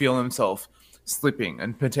he could feel himself slipping,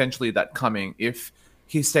 and potentially that coming if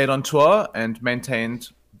he stayed on tour and maintained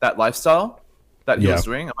that lifestyle that he Yeah. was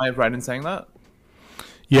doing. Am I right in saying that?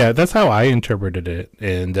 Yeah, that's how I interpreted it.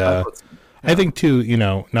 And I thought so. I think too,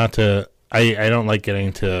 not to I don't like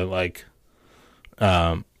getting to like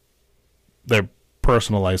their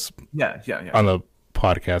personal lives Yeah. on the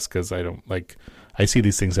podcast because I don't like I see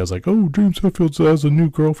these things as like, oh, James Hetfield has a new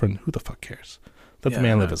girlfriend. Who the fuck cares? Let the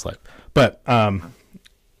man live his life. But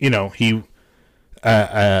he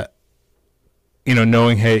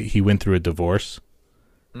knowing he went through a divorce,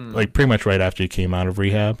 like pretty much right after he came out of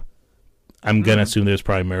rehab, I'm gonna assume there's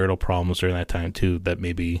probably marital problems during that time too. That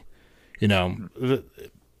maybe,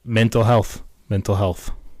 mental health,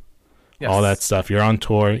 Yes. all that stuff. You're on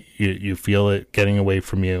tour, you feel it getting away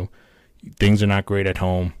from you. Things are not great at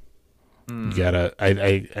home. You gotta.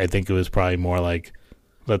 I think it was probably more like,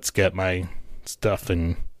 let's get my stuff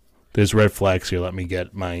and there's red flags here. Let me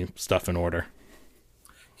get my stuff in order.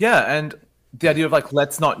 Yeah, and the idea of like,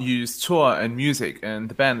 let's not use tour and music and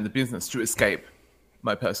the band and the business to escape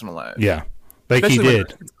my personal life. Yeah, like Especially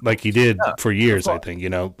he did Yeah, for years. of I think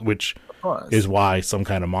which course. is why Some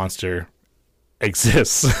Kind of Monster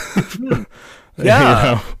exists.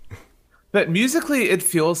 Yeah. But musically, it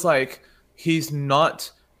feels like he's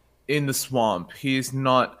not in the swamp. He's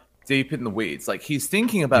not deep in the weeds. Like he's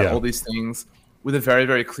thinking about Yeah. all these things with a very,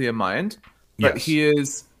 very clear mind. But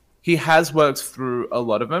Yes. he has worked through a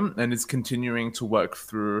lot of them and is continuing to work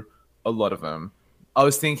through a lot of them. I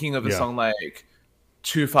was thinking of a Yeah. song like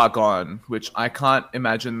Too Far Gone, which I can't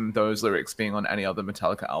imagine those lyrics being on any other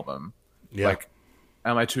Metallica album. Yeah, Like,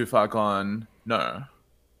 am I too far gone? No.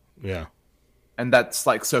 yeah, And that's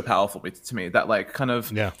like so powerful to me. That like kind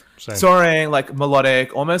of yeah. Same. soaring, like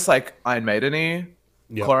melodic, almost like Iron Maiden-y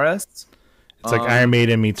Yep. chorus. It's like Iron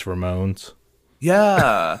Maiden meets Ramones.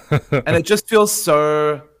 Yeah. And it just feels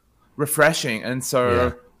so refreshing and so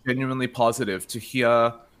Yeah. genuinely positive to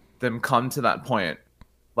hear them come to that point.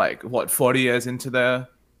 Like, what, 40 years into their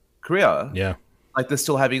career? Yeah. Like, they're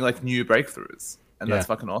still having like new breakthroughs. And that's Yeah.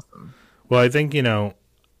 fucking awesome. Well, I think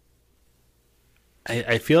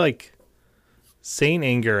I feel like Saint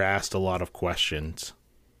Anger asked a lot of questions.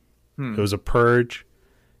 It was a purge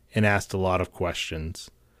and asked a lot of questions.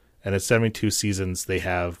 And at 72 seasons, they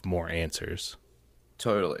have more answers.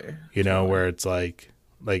 Totally. Where it's like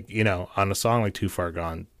on a song like Too Far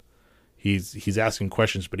Gone, he's asking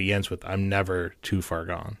questions, but he ends with, I'm never too far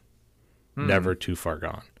gone. Never too far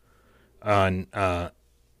gone.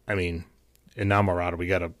 In Namorada, we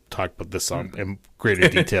got to talk about this song in greater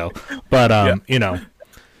detail. But,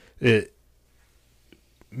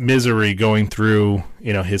 Misery going through,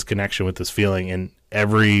 his connection with this feeling, and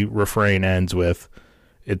every refrain ends with,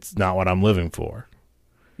 it's not what I'm living for.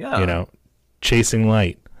 Yeah. Chasing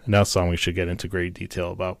Light, another song we should get into great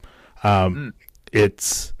detail about.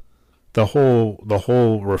 It's the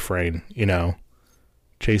whole refrain,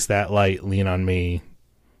 chase that light, lean on me.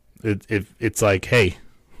 It's like, hey,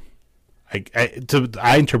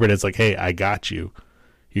 I interpret it as like, hey, I got you.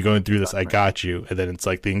 You're going through this, I got you. And then it's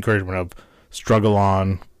like the encouragement of struggle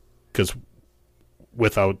on, because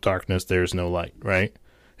without darkness, there's no light, right?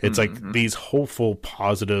 It's like these hopeful,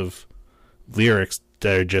 positive lyrics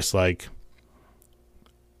that are just like,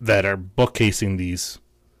 that are bookcasing these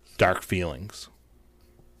dark feelings.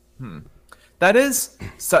 That is,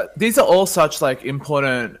 so these are all such like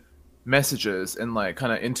important messages and like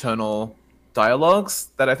kind of internal dialogues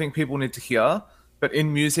that I think people need to hear. But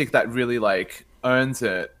in music, that really like earns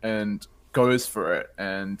it and goes for it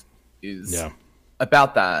and is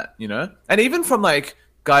about that, And even from like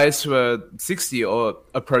guys who are 60 or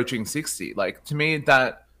approaching 60, like to me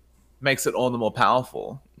that makes it all the more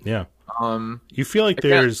powerful. Yeah. You feel like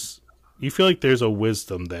there's a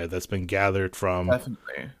wisdom there that's been gathered from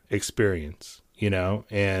Definitely. experience, and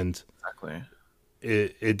Exactly.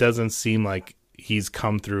 it doesn't seem like he's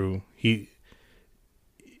come through.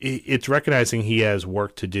 It's recognizing he has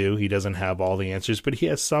work to do. He doesn't have all the answers, but he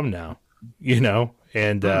has some now,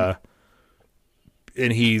 and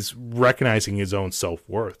he's recognizing his own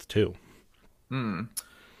self-worth too.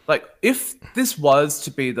 Like, if this was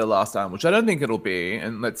to be the last album, which I don't think it'll be,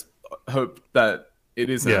 and let's hope that it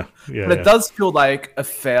isn't. Yeah, but it does feel like a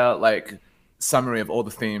fair, like, summary of all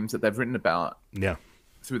the themes that they've written about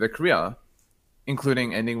through their career,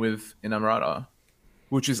 including ending with Inamorata,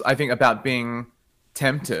 which is, I think, about being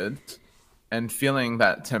tempted and feeling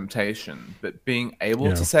that temptation, but being able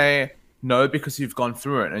to say no because you've gone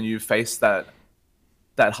through it and you've faced that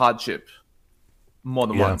hardship more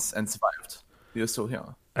than once and survived. You're still here.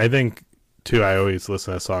 I think too, I always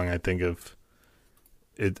listen to a song, I think of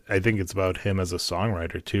it. I think it's about him as a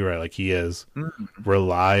songwriter too, right? Like he has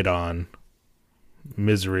relied on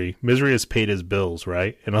Misery has paid his bills,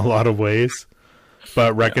 right? In a lot of ways.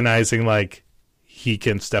 but recognizing like he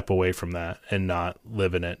can step away from that and not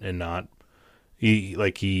live in it and not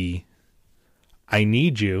I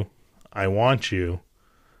need you, I want you,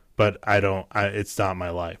 but it's not my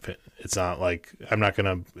life. It's not like I'm not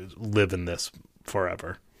gonna live in this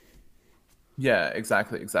forever. Yeah,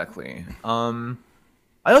 exactly. I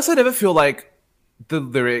also never feel like the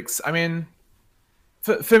lyrics. I mean,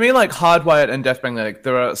 for me, like Hardwired and Death Magnetic,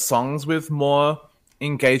 there are songs with more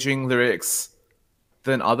engaging lyrics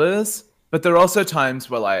than others, but there are also times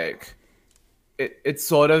where like it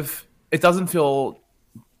doesn't feel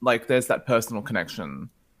like there's that personal connection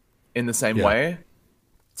in the same way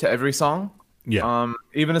to every song. Yeah.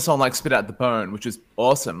 Even a song like Spit Out the Bone, which is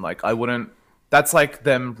awesome. Like I wouldn't. That's like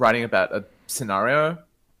them writing about a scenario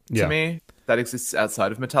to me that exists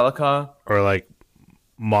outside of Metallica. Or like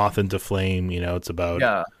Moth into Flame, it's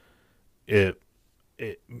about it.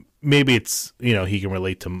 Maybe it's he can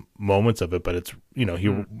relate to moments of it, but it's he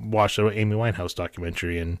watched an Amy Winehouse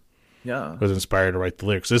documentary and was inspired to write the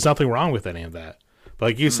lyrics. There's nothing wrong with any of that, but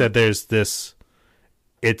like you said, there's this.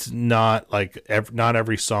 It's not like not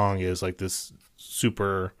every song is like this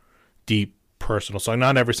super deep personal song.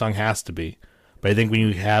 Not every song has to be, but I think when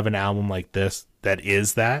you have an album like this that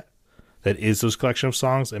is those collection of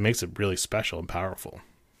songs, it makes it really special and powerful.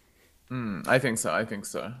 I think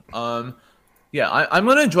so. Yeah, I'm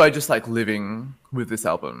gonna enjoy just like living with this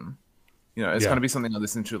album. It's gonna be something I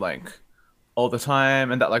listen to like all the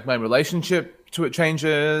time, and that like my relationship to it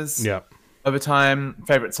changes. Yeah, over time,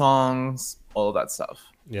 favorite songs, all of that stuff.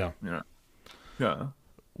 Yeah, yeah.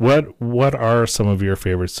 What are some of your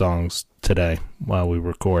favorite songs today while we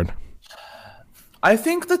record? I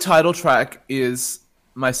think the title track is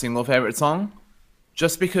my single favorite song,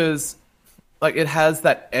 just because like it has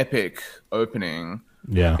that epic opening.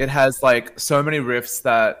 Yeah. It has like so many riffs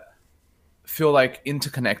that feel like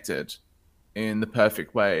interconnected in the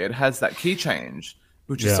perfect way. It has that key change,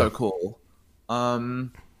 which is so cool.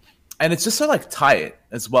 And it's just so like tight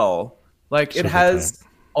as well. Like it has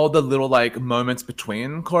all the little like moments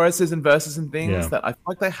between choruses and verses and things that I feel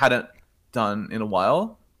like they hadn't done in a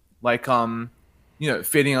while. Like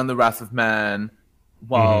feeding on the wrath of man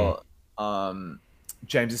while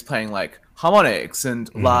James is playing like harmonics and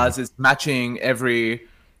Lars is matching every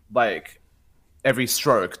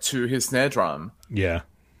stroke to his snare drum. Yeah.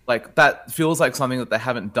 Like that feels like something that they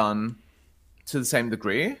haven't done to the same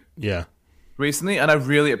degree. Yeah. Recently, and I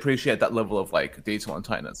really appreciate that level of like detail and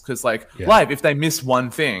tightness because live, if they miss one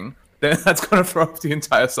thing, then that's gonna throw off the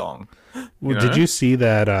entire song. Well, did you see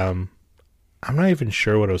that? I'm not even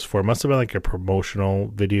sure what it was for. It must have been like a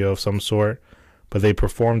promotional video of some sort, but they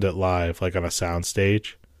performed it live, like on a sound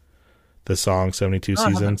stage. The song 72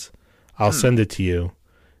 Seasons. I'll send it to you.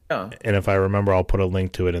 Yeah. And if I remember, I'll put a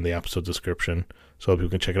link to it in the episode description so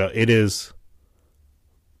people can check it out. It is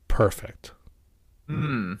perfect.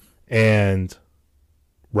 And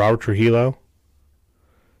Robert Trujillo,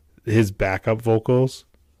 his backup vocals,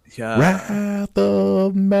 Wrath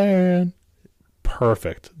of Man,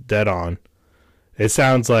 perfect, dead on. It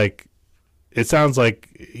sounds like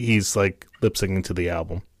he's like lip syncing to the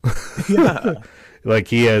album. Yeah. Like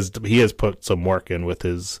he has put some work in with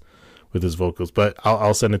his vocals, but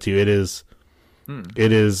I'll send it to you. It is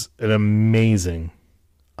an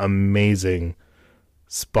amazing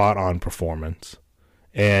spot on performance,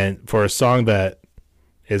 and for a song that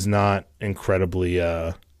is not incredibly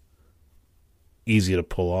easy to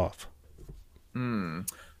pull off.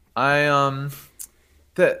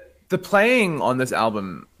 The playing on this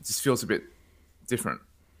album just feels a bit different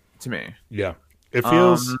to me. Yeah, it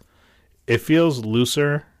feels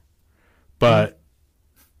looser, but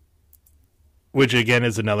which again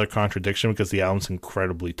is another contradiction because the album's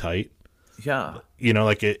incredibly tight. Yeah,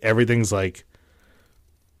 like everything's like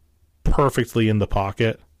perfectly in the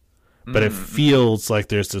pocket, but it feels like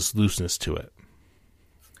there's this looseness to it.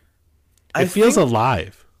 It feels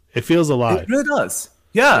alive. It really does.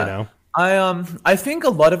 Yeah. I think a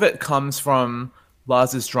lot of it comes from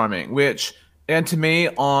Lars's drumming, which, and to me,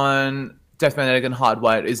 on Death Magnetic and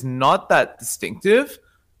Hardwired is not that distinctive.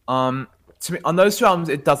 To me, on those two albums,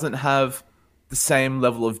 it doesn't have the same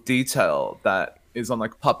level of detail that is on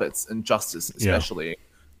like Puppets and Justice, especially,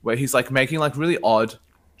 where he's like making like really odd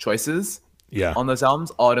choices. Yeah. On those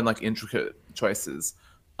albums, odd and like intricate choices.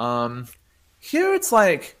 Here it's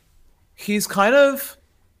like he's kind of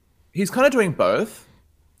doing both.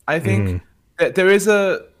 I think that there is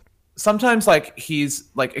sometimes like he's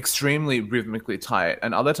like extremely rhythmically tight,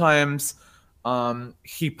 and other times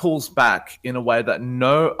he pulls back in a way that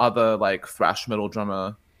no other like thrash metal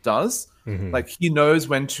drummer does. Like he knows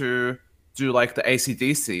when to do like the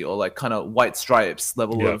AC/DC or like kind of White Stripes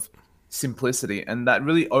level of simplicity, and that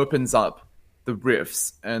really opens up the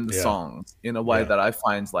riffs and the Yeah. songs in a way Yeah. that I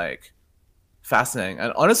find like fascinating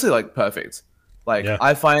and honestly like perfect. Like Yeah.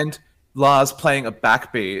 I find Lars playing a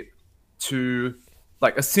backbeat to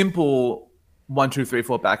like a simple 1 2 3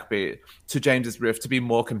 4 backbeat to James's riff to be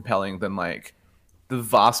more compelling than like the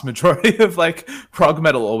vast majority of like prog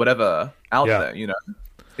metal or whatever out Yeah. there, you know?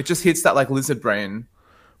 It just hits that like lizard brain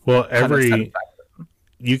Well, kind of every satisfaction.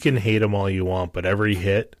 you can hate him all you want, but every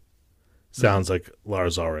hit sounds like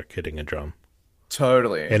Lars Ulrich hitting a drum.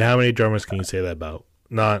 Totally. And how many drummers can you say that about?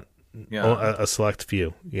 Not Yeah. a select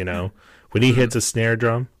few, you know. When he hits a snare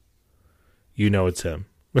drum, you know it's him.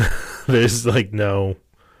 There's like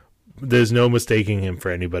there's no mistaking him for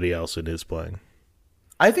anybody else in his playing.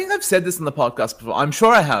 I think I've said this in the podcast before. I'm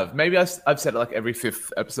sure I have. Maybe I've said it like every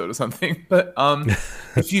fifth episode or something. But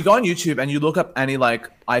if you go on YouTube and you look up any like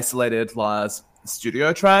isolated Lars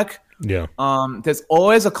studio track, Yeah. there's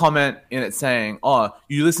always a comment in it saying, "Oh,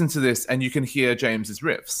 you listen to this and you can hear James's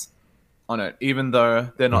riffs on it, even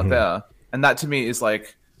though they're not there." And that to me is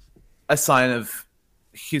like a sign of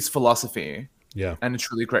his philosophy Yeah. and a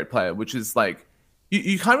truly great player, which is like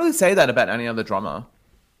you can't really say that about any other drummer.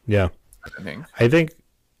 Yeah. I don't think. I think,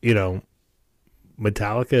 you know,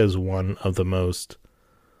 Metallica is one of the most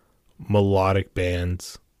melodic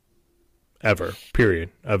bands ever, period,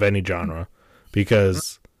 of any genre,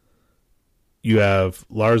 because you have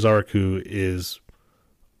Lars Ulrich, who is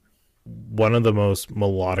one of the most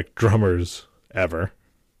melodic drummers ever,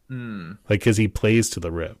 like because he plays to the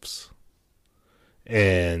riffs,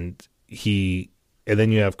 and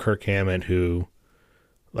then you have Kirk Hammett, who,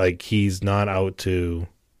 like, he's not out to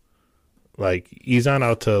like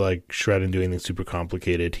shred and do anything super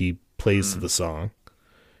complicated. He plays to the song,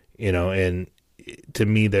 you know, and to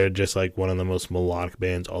me, they're just like one of the most melodic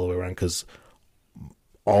bands all the way around because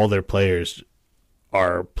all their players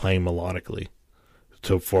are playing melodically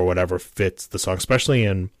for whatever fits the song,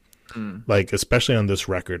 especially especially on this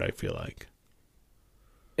record. I feel like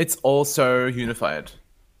It's also unified,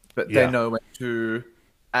 but Yeah. they know when to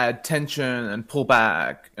add tension and pull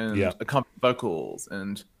back and Yeah. accompany vocals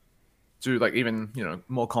and do like even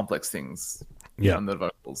more complex things Yeah. on the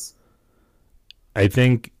vocals. I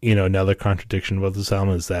think, another contradiction about this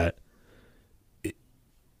album is that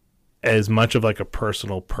as much of like a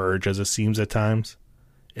personal purge as it seems at times,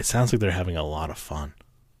 it sounds like they're having a lot of fun.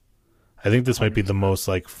 I think this might be the most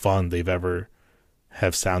like fun they've ever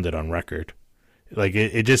have sounded on record. Like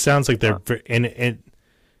it just sounds like they're and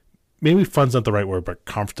maybe fun's not the right word, but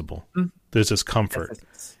comfortable. There's this comfort,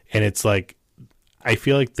 and it's like I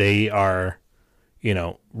feel like they are,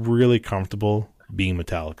 really comfortable being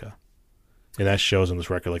Metallica, and that shows on this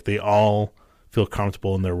record. Like they all feel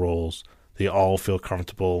comfortable in their roles. They all feel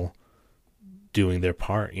comfortable doing their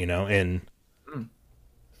part, and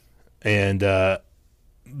I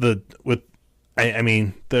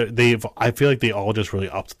feel like they all just really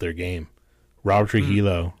upped their game. Robert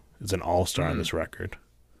Trujillo is an all-star on this record.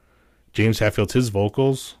 James Hetfield's his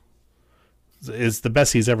vocals is the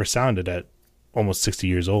best he's ever sounded at almost 60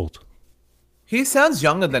 years old. He sounds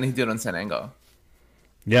younger than he did on San Anger,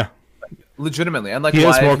 Yeah. legitimately, and like He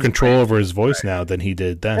has live more he's control great. over his voice now than he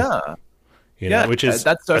did then. Yeah, Yeah, Which is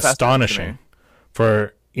that's so fascinating to astonishing me.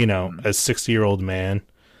 for, a 60-year-old man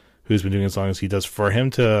who's been doing as long as he does, for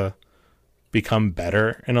him to become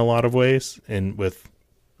better in a lot of ways and with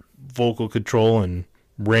vocal control and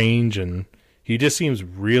range, and he just seems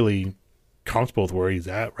really comfortable with where he's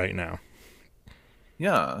at right now,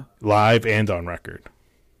 yeah. live and on record.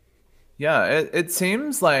 Yeah, it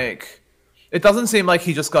seems like it doesn't seem like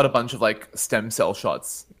he just got a bunch of like stem cell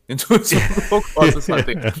shots into his vocal cords or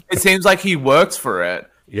something. It seems like he worked for it.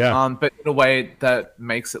 Yeah. But in a way that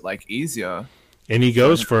makes it like easier. And he's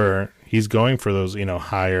going for those,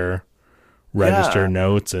 higher register Yeah.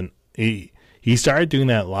 notes, and he started doing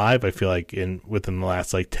that live, I feel like, within the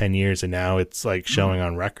last like 10 years, and now it's like showing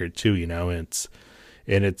on record too, he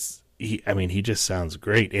just sounds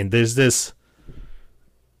great. And there's this,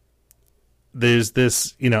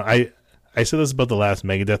 I said this about the last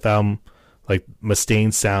Megadeth album, like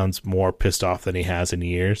Mustaine sounds more pissed off than he has in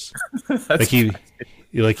years. like he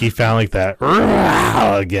found like that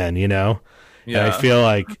again, Yeah. And I feel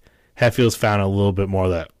like Hetfield's found a little bit more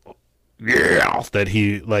of that that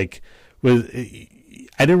he like was.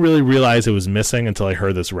 I didn't really realize it was missing until I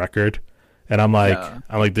heard this record, and I'm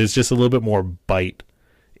like, there's just a little bit more bite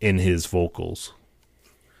in his vocals.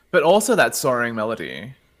 But also that soaring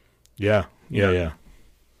melody. Yeah.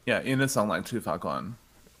 Yeah, in a song like Too Far Gone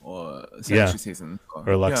or Century Yeah. Season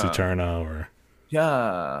Or Lex Eterna, or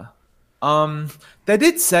Yeah. They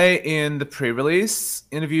did say in the pre-release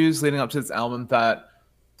interviews leading up to this album that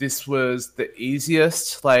this was the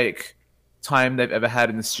easiest like time they've ever had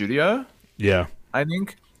in the studio. Yeah. I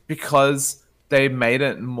think because they made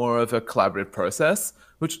it more of a collaborative process.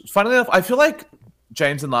 Which, funnily enough, I feel like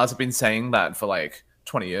James and Lars have been saying that for like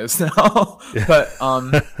 20 years now. But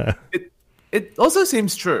it also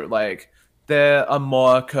seems true. Like there are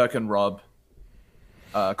more Kirk and Rob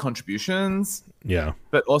contributions. Yeah.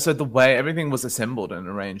 But also the way everything was assembled and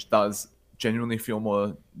arranged does genuinely feel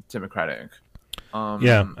more democratic.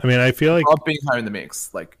 Yeah. I mean, I feel like Rob being higher in the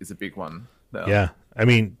mix like is a big one. There. Yeah. I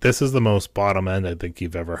mean, this is the most bottom end I think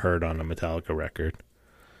you've ever heard on a Metallica record.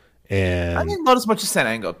 And I think not as much as Saint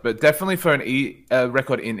Anger, but definitely for an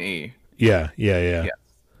record in E. Yeah.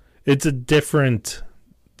 It's just a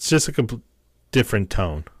different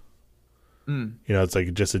tone. You know, it's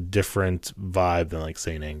like just a different vibe than like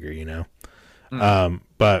Saint Anger, you know?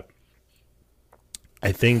 But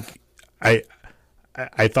I think I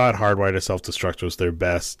thought Hardwired to Self-Destruct was their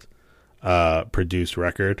best produced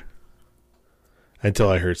record until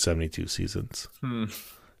I heard 72 Seasons.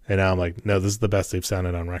 And now I'm like, no, this is the best they've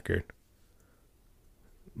sounded on record.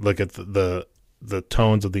 Look at the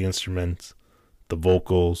tones of the instruments, the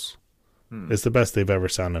vocals. It's the best they've ever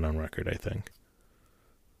sounded on record, I think.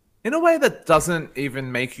 In a way that doesn't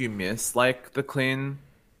even make you miss like the clean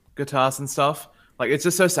guitars and stuff. Like it's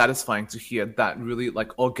just so satisfying to hear that really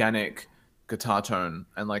like organic guitar tone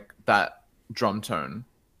and like that drum tone.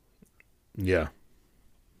 Yeah.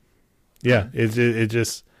 Yeah, it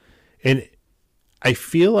just, and I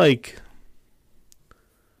feel like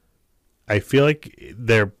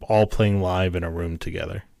they're all playing live in a room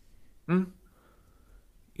together. You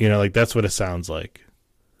know, like that's what it sounds like.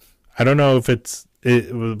 I don't know if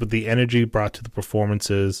but the energy brought to the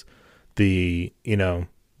performances, the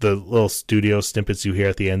little studio snippets you hear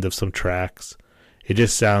at the end of some tracks, it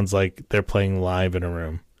just sounds like they're playing live in a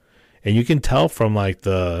room, and you can tell from like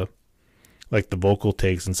the vocal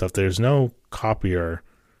takes and stuff. There's no copy or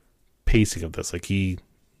pacing of this. Like he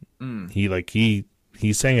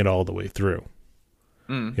sang it all the way through.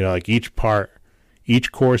 You know, like each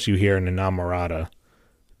chorus you hear in Inamorata,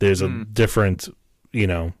 there's a different,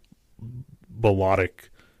 melodic,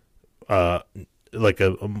 like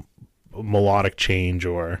a melodic change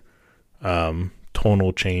or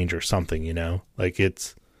tonal change or something. You know, like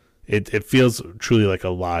it feels truly like a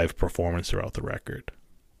live performance throughout the record.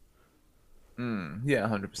 Yeah,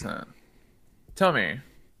 100%. Tell me,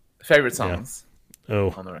 favorite songs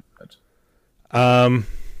on the record.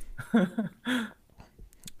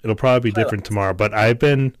 It'll probably be different tomorrow, but I've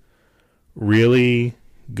been really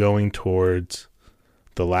going towards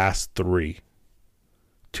the last three.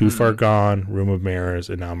 Too Far Gone, Room of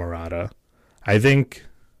Mirrors, and Inamorata. I think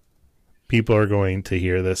people are going to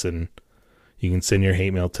hear this, and you can send your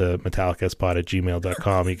hate mail to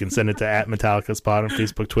metallicaspod@gmail.com. You can send it to @metallicaspod on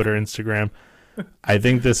Facebook, Twitter, Instagram. I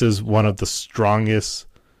think this is one of the strongest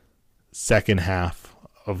second half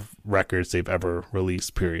of records they've ever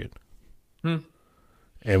released, period. And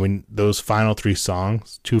when those final three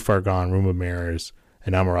songs, Too Far Gone, Room of Mirrors,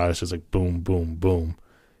 and Inamorata, is just like boom, boom, boom.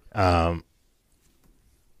 I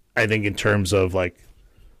think in terms of like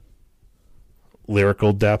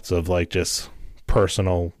lyrical depths of like just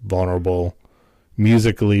personal, vulnerable,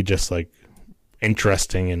 musically just like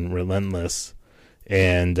interesting and relentless.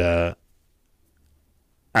 And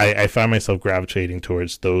I find myself gravitating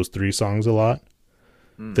towards those three songs a lot.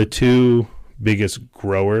 The two biggest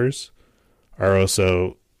growers are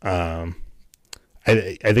also I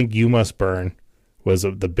think You Must Burn was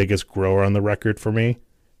the biggest grower on the record for me,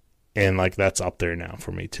 and like that's up there now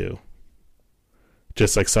for me too.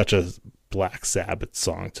 Just like such a Black Sabbath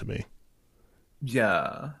song to me.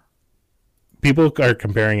 Yeah. People are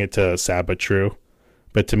comparing it to Sabbath True,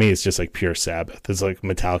 but to me it's just like pure Sabbath. It's like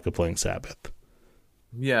Metallica playing Sabbath.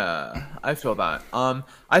 Yeah, I feel that.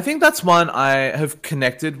 I think that's one I have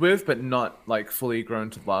connected with, but not like fully grown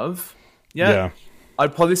to love yet. Yeah.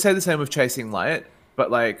 I'd probably say the same with Chasing Light,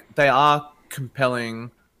 but like they are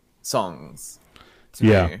compelling songs to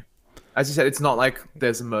me. As you said, it's not like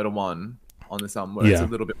there's a Murder One on this album where it's a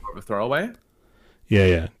little bit more of a throwaway.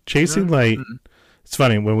 Yeah. Chasing Light, it's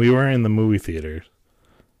funny, when we were in the movie theaters,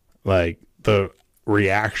 like the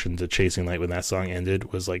reaction to Chasing Light when that song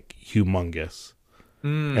ended was like humongous.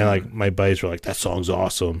 And like my buddies were like, that song's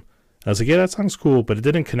awesome. I was like, yeah, that song's cool, but it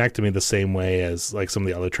didn't connect to me the same way as like some of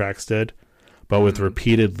the other tracks did. But with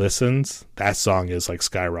repeated listens, that song is like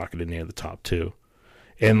skyrocketed near the top too.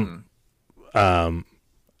 And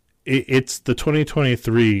it's the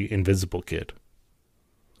 2023 Invisible Kid.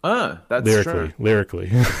 That's lyrically.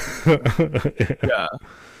 Yeah.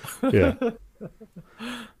 Yeah.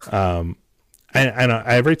 I know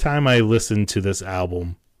every time I listen to this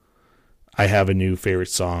album, I have a new favorite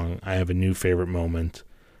song. I have a new favorite moment.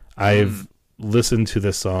 I've listened to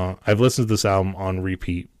this song. I've listened to this album on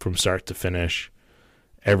repeat from start to finish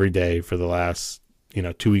every day for the last,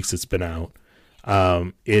 2 weeks it's been out.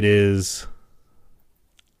 It is,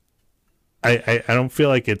 I don't feel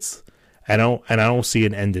like I don't see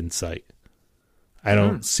an end in sight. I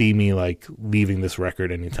don't see me like leaving this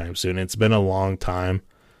record anytime soon. It's been a long time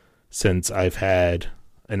since I've had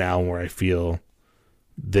an album where I feel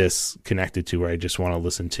this connected to, where I just want to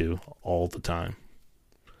listen to all the time.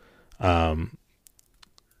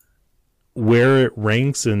 Where it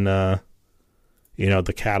ranks in the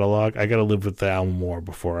catalog, I gotta live with the album more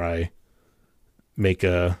before I make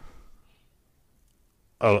an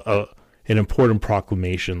important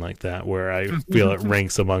proclamation like that, where I feel it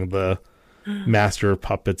ranks among the Master of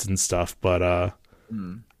Puppets and stuff. But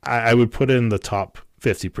I would put it in the top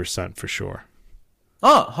 50% for sure.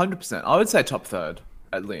 Oh, 100%. I would say top third,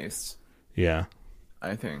 at least. Yeah.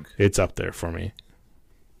 I think. It's up there for me.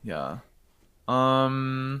 Yeah.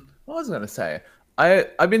 What was I going to say?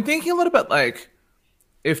 I've been thinking a lot about, like,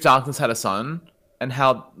 If Darkness Had a Sun, and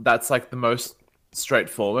how that's, like, the most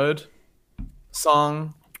straightforward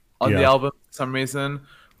song on the album for some reason.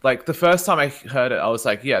 Like, the first time I heard it, I was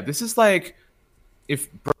like, yeah, this is like if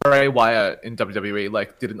Bray Wyatt in WWE,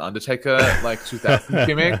 like, did an Undertaker, like, 2000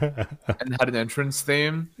 gimmick and had an entrance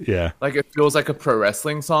theme. Yeah. Like, it feels like a pro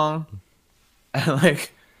wrestling song. And,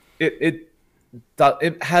 like, it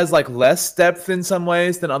has, like, less depth in some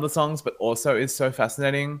ways than other songs, but also is so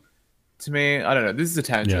fascinating to me. I don't know. This is a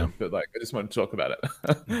tangent, but, like, I just want to talk about it.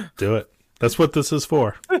 Do it. That's what this is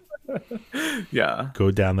for. Yeah. Go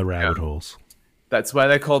down the rabbit holes. That's why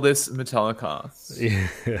they call this Metallica. Yeah.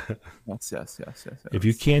 Yes. If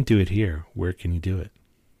you can't do it here, where can you do it?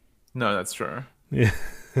 No, that's true. Yeah.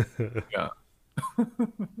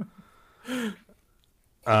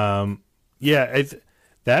 Yeah.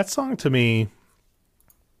 That song to me,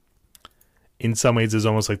 in some ways, is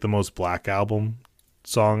almost like the most Black Album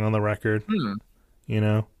song on the record.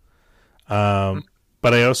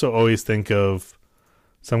 But I also always think of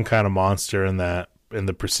Some Kind of Monster in the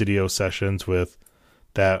Presidio sessions with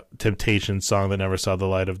that Temptation song that never saw the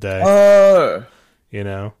light of day. Oh,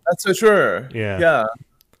 that's so true. Yeah.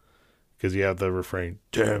 Because you have the refrain,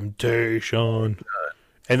 Temptation.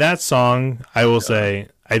 And that song, I will say,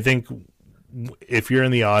 I think if you're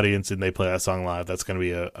in the audience and they play that song live, that's going to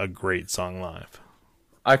be a great song live.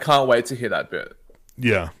 I can't wait to hear that bit.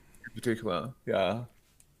 Yeah. In particular. Yeah.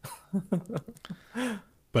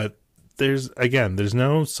 But there's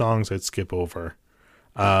no songs I'd skip over.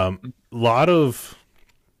 A lot of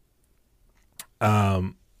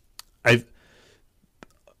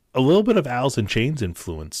a little bit of Alice in Chains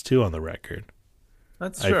influence too on the record.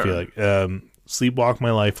 That's true. I feel like Sleepwalk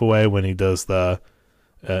My Life Away, when he does the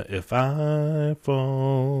if I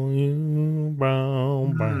fall you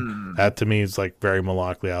brown, that to me is like very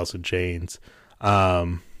melodically Alice in Chains.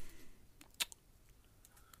 Crown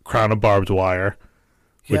of Barbed Wire,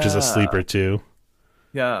 which is a sleeper too.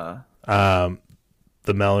 Yeah.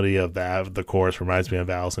 The melody of that, the chorus, reminds me of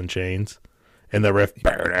Alice in Chains, and the riff.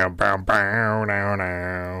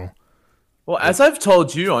 Well, as I've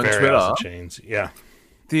told you on Very Twitter, Alice in Chains. Yeah.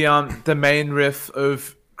 The main riff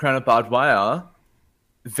of Crown of Barbed Wire,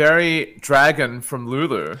 very Dragon from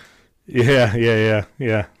Lulu. Yeah.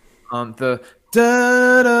 The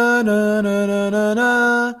da da da da da da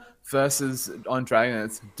da versus on Dragon,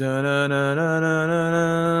 it's da da da da da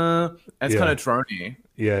da. It's kind of drony.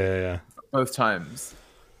 Yeah. Both times.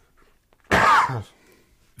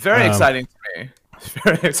 Very exciting to me.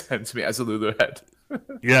 Very exciting to me as a Lulu head.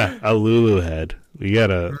 Yeah, a Lulu head. You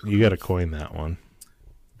gotta coin that one.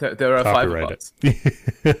 There are Copyright 5 of us.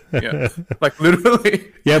 Yeah, like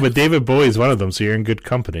literally. Yeah, but David Bowie's one of them, so you're in good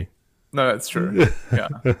company. No, that's true. Yeah.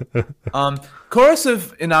 Chorus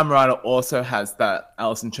of Inamorata also has that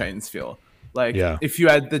Alice in Chains feel. Like, if you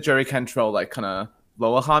had the Jerry Cantrell, like, kind of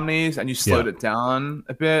lower harmonies and you slowed it down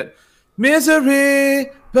a bit.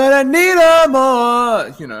 Misery, but I need her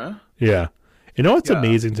more, Yeah. You know what's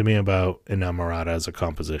amazing to me about Inamorata as a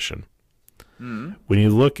composition? When you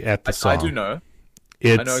look at the song. I do know.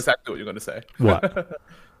 I know exactly what you're going to say. What?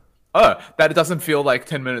 That it doesn't feel like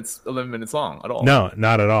 10 minutes, 11 minutes long at all. No,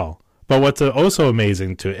 not at all. But what's also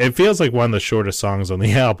amazing it feels like one of the shortest songs on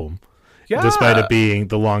the album, despite it being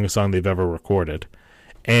the longest song they've ever recorded.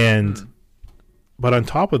 And, but on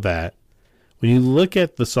top of that, when you look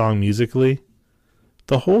at the song musically,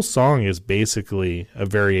 the whole song is basically a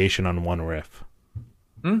variation on one riff.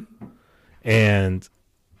 And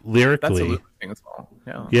lyrically, that's a thing as well.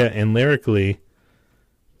 And lyrically,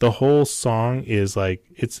 the whole song is like,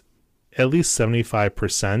 it's at least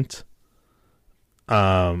 75%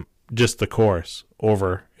 just the chorus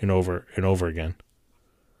over and over and over again.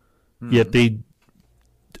 Yet they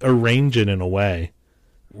arrange it in a way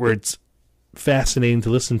where it's fascinating to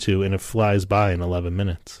listen to, and it flies by in 11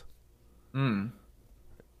 minutes.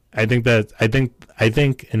 I think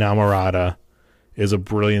Inamorata is a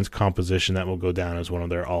brilliant composition that will go down as one of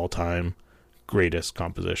their all-time greatest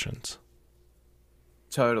compositions.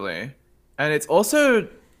 Totally. And it's also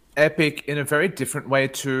epic in a very different way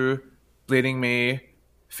to Bleeding Me,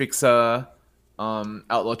 Fixer,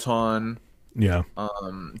 Outlaw Torn. Yeah.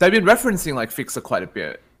 They've been referencing like Fixer quite a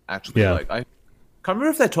bit, actually. Yeah. Like I can't remember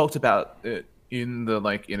if they talked about it in the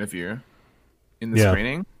like interview in the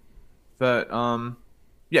screening. But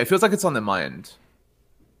yeah, it feels like it's on their mind.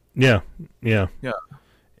 Yeah.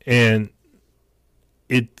 And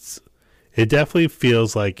it definitely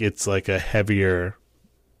feels like it's like a heavier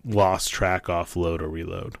lost track off Load or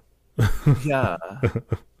Reload. Yeah.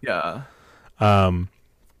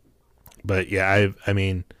 But yeah, I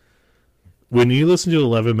mean, when you listen to an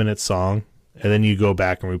 11-minute song and then you go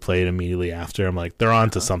back and replay it immediately after, I'm like, they're on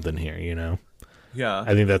to something here, you know? Yeah.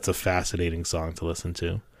 I think that's a fascinating song to listen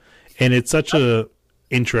to. And it's such a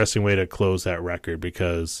interesting way to close that record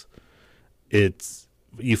because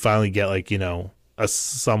you finally get like, you know, a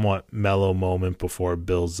somewhat mellow moment before it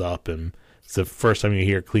builds up, and it's the first time you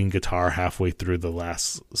hear clean guitar halfway through the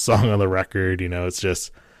last song on the record. You know, it's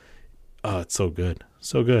just, oh, it's so good.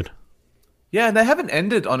 So good. Yeah, and they haven't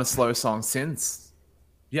ended on a slow song since.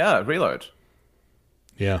 Yeah, Reload.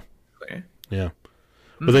 Yeah. Okay. Yeah.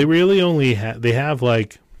 But they really only they have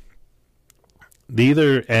like, they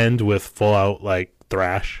either end with full out like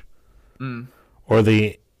thrash or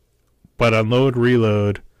but on Load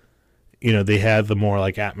Reload, you know, they had the more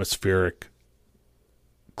like atmospheric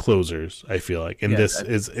closers, I feel like. And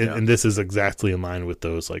and this is exactly in line with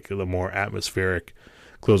those, like the more atmospheric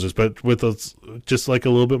closers, but with those just like a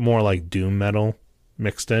little bit more like doom metal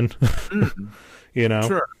mixed in. You know?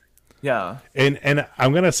 Sure. Yeah. And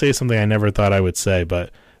I'm going to say something I never thought I would say,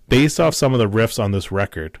 but based off some of the riffs on this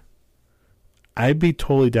record, I'd be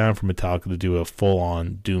totally down for Metallica to do a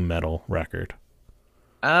full-on doom metal record.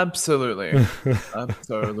 Absolutely.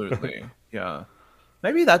 Absolutely. Yeah.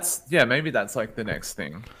 Maybe that's like the next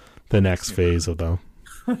thing. The next phase of them.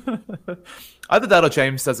 Either that or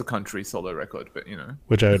James does a country solo record, but you know.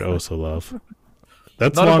 Which I would also love.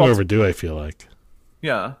 That's Not long impossible. overdue, I feel like.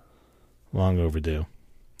 Yeah. Long overdue.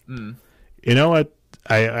 You know what?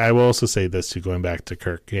 I will also say this, too, going back to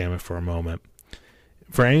Kirk Hammett for a moment.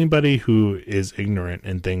 For anybody who is ignorant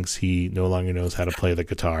and thinks he no longer knows how to play the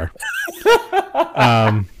guitar,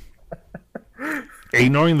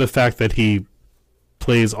 ignoring the fact that he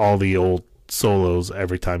plays all the old solos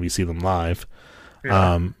every time you see them live,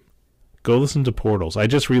 go listen to Portals. I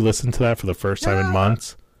just re-listened to that for the first time in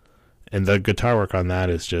months, and the guitar work on that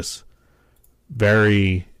is just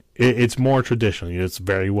very... It's more traditional. You know, it's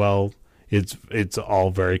very well... It's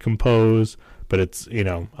all very composed, but it's, you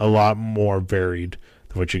know, a lot more varied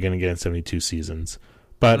than what you're going to get in 72 Seasons.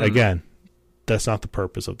 But again, that's not the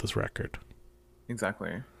purpose of this record.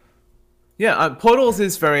 Exactly. Yeah, Portals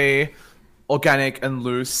is very organic and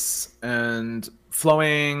loose and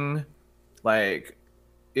flowing. Like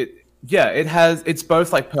it's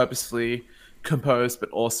both like purposefully composed, but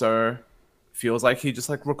also feels like he just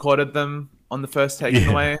like recorded them on the first take in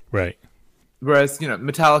a way. Right. Whereas, you know,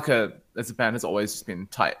 Metallica as a band has always just been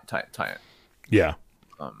tight. Yeah.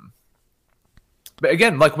 But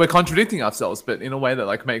again, like we're contradicting ourselves, but in a way that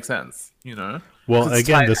like makes sense, you know? Well, It's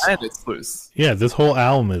again, tight and it's loose. Yeah, this whole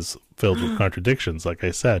album is filled with contradictions, like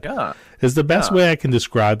I said. Yeah. Is the best way I can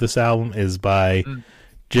describe this album is by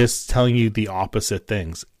just telling you the opposite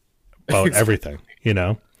things about everything, you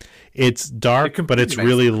know? It's dark, but it's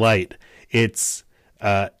really light. It's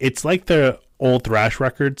like the old thrash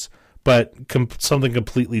records, but something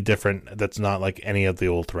completely different that's not like any of the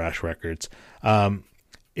old thrash records.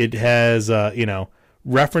 It has, you know,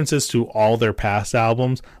 references to all their past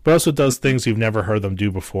albums, but also does things you've never heard them do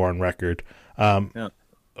before on record.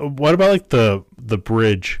 What about like the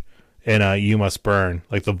bridge in "You Must Burn,"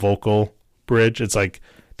 like the vocal bridge? It's like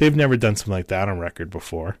they've never done something like that on record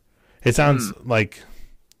before. It sounds like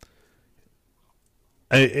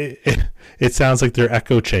it sounds like their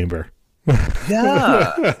echo chamber.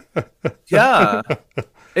 Yeah. Yeah.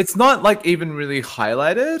 It's not like even really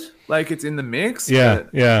highlighted. Like it's in the mix. Yeah,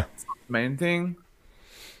 yeah. It's not the main thing.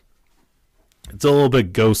 It's a little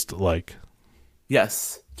bit ghost-like.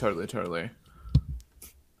 Yes, totally.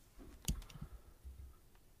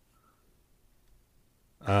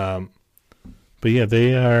 But yeah,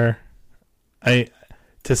 they are.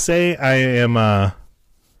 To say I am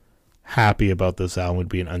happy about this album would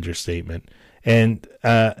be an understatement. And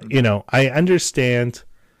you know, I understand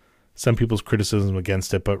some people's criticism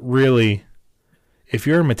against it, but really, if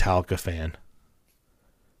you're a Metallica fan,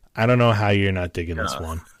 I don't know how you're not digging this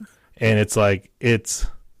one. And it's like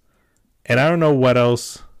and I don't know what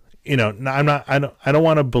else. You know, I don't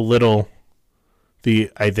want to belittle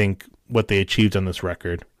I think what they achieved on this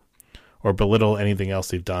record, or belittle anything else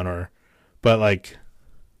they've done, but like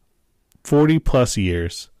 40 plus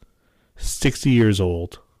years, 60 years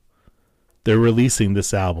old, they're releasing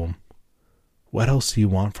this album. What else do you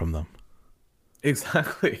want from them?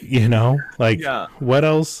 Exactly. You know, like what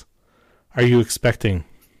else are you expecting?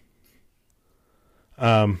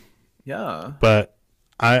 Yeah. But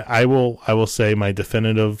I will say my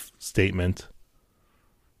definitive statement.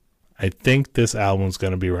 I think this album's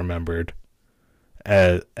going to be remembered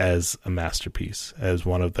as a masterpiece, as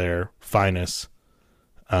one of their finest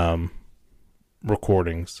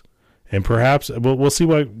recordings, and perhaps we'll see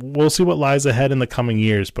what lies ahead in the coming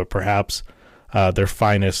years. But perhaps their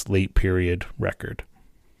finest late period record.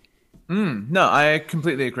 No, I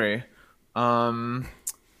completely agree. I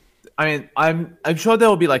mean, I'm sure there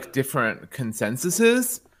will be like different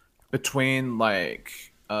consensuses between like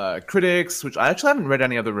critics, which I actually haven't read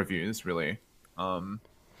any other reviews really. So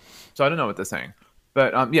I don't know what they're saying.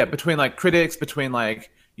 But yeah, between like critics, between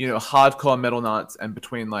like, you know, hardcore metal nuts, and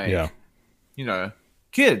between like you know,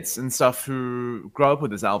 kids and stuff who grow up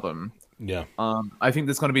with this album. Yeah. I think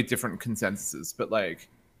there's going to be different consensuses, but like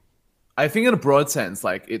I think in a broad sense,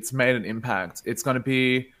 like it's made an impact. It's going to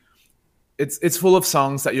be it's full of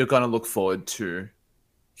songs that you're going to look forward to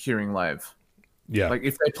hearing live. Yeah. Like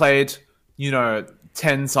if they played, you know,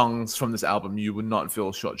 10 songs from this album, you would not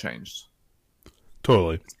feel shortchanged.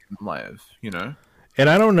 Totally. Live, you know? And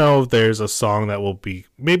I don't know if there's a song that will be,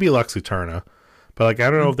 maybe Lux Eterna, but like I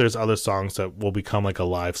don't know if there's other songs that will become like a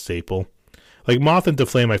live staple. Like Moth into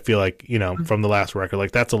Flame, I feel like, you know, from the last record,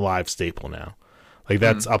 like that's a live staple now. Like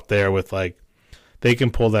that's up there with like, they can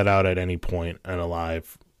pull that out at any point in a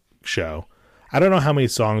live show. I don't know how many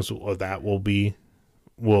songs of that will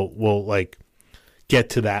like get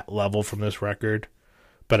to that level from this record,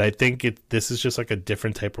 but I think this is just like a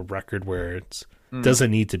different type of record where it doesn't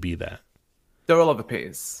need to be that. They're all of a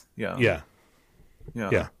piece. Yeah. Yeah. Yeah.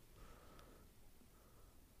 Yeah.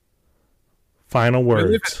 Final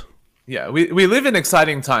words. We live in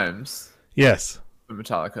exciting times. Yes. For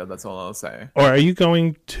Metallica, that's all I'll say. Or are you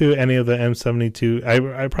going to any of the M72?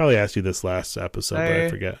 I probably asked you this last episode, but I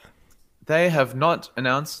forget. They have not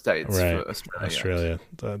announced dates for Australia.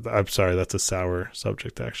 I'm sorry, that's a sour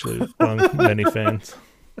subject actually among many fans.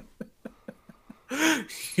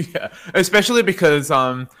 Yeah, especially because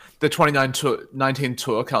the 2019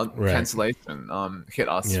 tour cancellation hit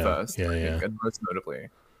us first. I think, and most notably.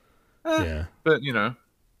 But you know,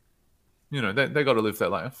 they got to live their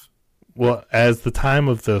life. Well, as the time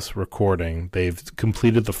of this recording, they've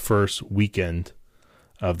completed the first weekend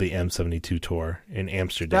of the M72 tour in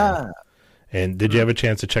Amsterdam. Yeah. And did you have a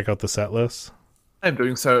chance to check out the set list? I'm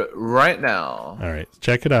doing so right now. All right,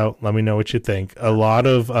 check it out. Let me know what you think. A lot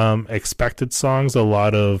of expected songs, a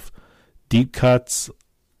lot of deep cuts,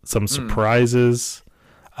 some surprises,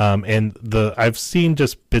 and I've seen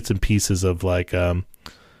just bits and pieces of like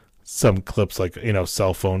some clips, like, you know,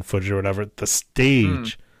 cell phone footage or whatever. The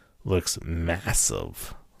stage looks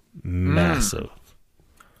massive. I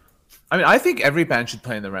mean, I think every band should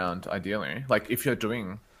play in the round, ideally. Like, if you're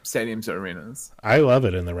doing stadiums or arenas. I love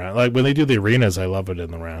it in the round. Like, when they do the arenas, I love it in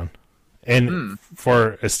the round. And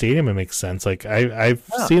for a stadium, it makes sense. Like, I've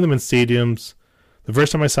seen them in stadiums. The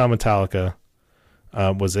first time I saw Metallica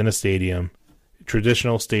was in a stadium.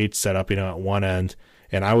 Traditional stage setup, you know, at one end.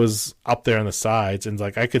 And I was up there on the sides, and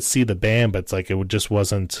like I could see the band, but it's like it just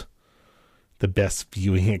wasn't the best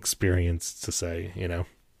viewing experience, to say, you know.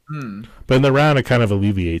 But in the round, it kind of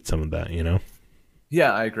alleviates some of that, you know.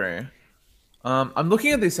 Yeah, I agree. I'm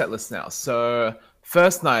looking at these set lists now. So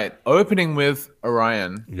first night, opening with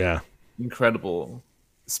Orion. Yeah. Incredible.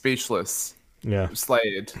 Speechless. Yeah.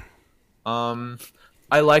 Slade. I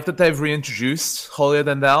like that they've reintroduced Holier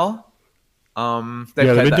Than Thou. They've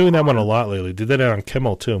been doing that one a lot lately. Did that on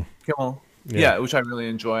Kimmel too. Kimmel. Yeah, which I really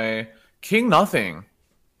enjoy. King Nothing.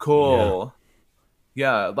 Cool.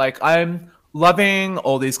 Yeah, like I'm loving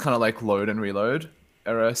all these kind of like load and reload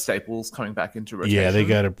era staples coming back into rotation. Yeah, they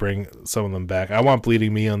got to bring some of them back. I want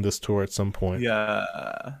Bleeding Me on this tour at some point.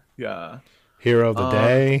 Yeah. Hero of the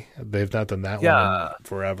Day. They've not done that one in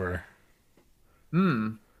forever.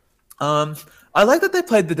 I like that they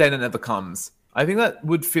played The Day That Never Comes. I think that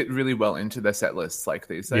would fit really well into their set lists like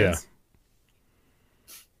these days. Yeah.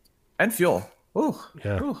 And Fuel. Ooh.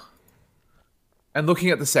 Yeah. Ooh. And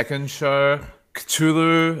looking at the second show,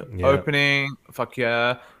 Cthulhu Yeah. opening, fuck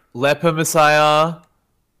yeah. Leper Messiah,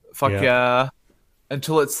 fuck Yeah. yeah.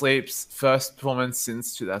 Until It Sleeps, first performance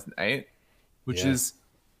since 2008, which Yeah. is,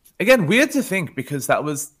 again, weird to think because that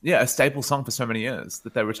was, a staple song for so many years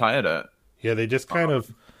that they retired it. Yeah, they just kind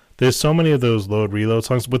of. There's so many of those load reload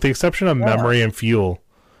songs, with the exception of Memory and Fuel,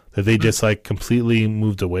 that they just like completely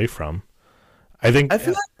moved away from. I think I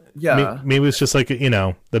feel like, maybe it's just like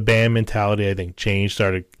the band mentality. I think changed.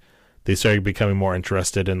 They started becoming more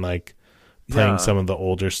interested in like playing some of the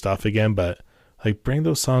older stuff again. But like, bring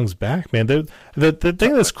those songs back, man. The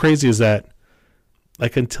thing that's crazy is that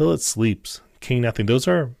like Until It Sleeps, King Nothing, those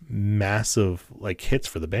are massive like hits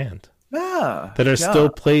for the band that are still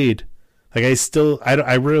played. Like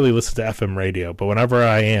I rarely listen to FM radio, but whenever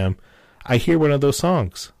I hear one of those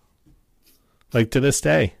songs. Like to this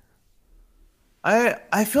day.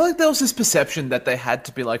 I feel like there was this perception that they had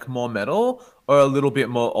to be like more metal or a little bit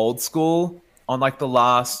more old school on like the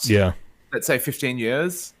last, let's say 15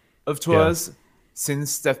 years of tours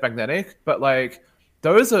since Death Magnetic. But like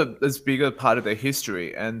those are as big a part of their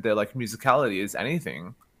history and their like musicality as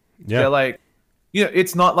anything. Yeah. They're like,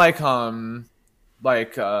 it's not like Low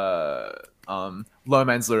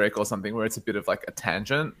Man's Lyric or something where it's a bit of like a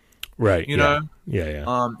tangent. Right. You know?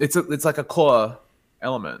 Yeah. It's like a core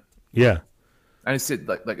element. Yeah. And it's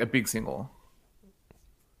like a big single.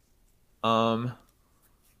 And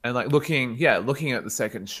like looking at the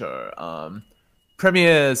second show,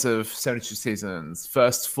 premieres of 72 Seasons,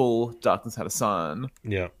 first full Darkness Had a Sun,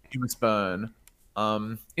 Yeah. You Must Burn,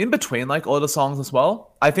 in between like all the songs as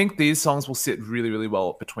well. I think these songs will sit really, really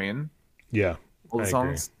well between Yeah. all the I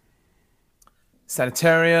songs. agree.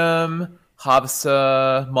 Sanitarium,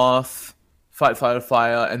 Harvester, Moth, Fight Fire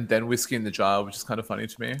Fire, and then Whiskey in the Jar, which is kind of funny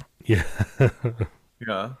to me. Yeah.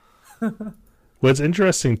 Yeah. What's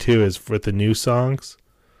interesting too is with the new songs,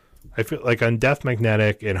 I feel like on Death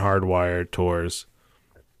Magnetic and Hardwired tours,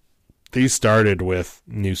 these started with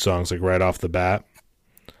new songs like right off the bat.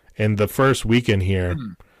 And the first weekend here,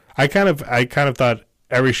 I kind of thought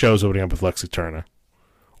every show was opening up with Lex Eterna,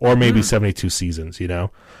 or maybe 72 Seasons,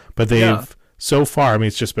 But they've so far. I mean,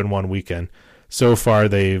 it's just been one weekend. So far,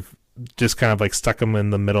 they've just kind of like stuck them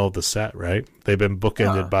in the middle of the set, right? They've been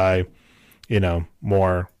bookended by,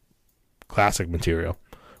 more classic material,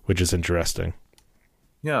 which is interesting.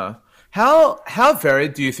 Yeah. How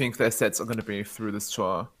varied do you think their sets are going to be through this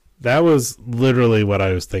tour? That was literally what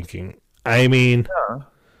I was thinking. I mean,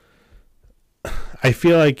 I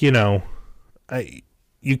feel like,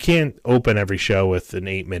 you can't open every show with an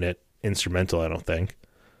 8-minute instrumental, I don't think.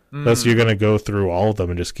 Unless you're going to go through all of them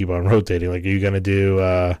and just keep on rotating. Like, are you going to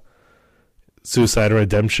do Suicide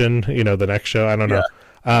Redemption, the next show? I don't know.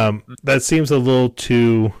 That seems a little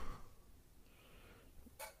too...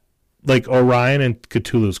 Like, Orion and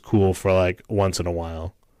Cthulhu's cool for, like, once in a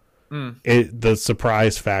while. The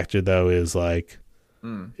surprise factor, though, is, like,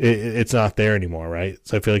 it's not there anymore, right?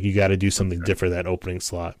 So I feel like you got to do something different that opening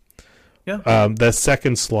slot. Yeah. That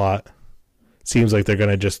second slot seems like they're going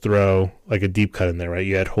to just throw, like, a deep cut in there, right?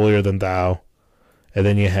 You had Holier Than Thou, and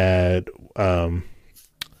then you had, what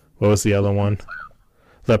was the other one?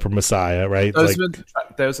 Leper Messiah, right?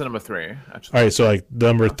 Those are number 3, actually. All right, so, like,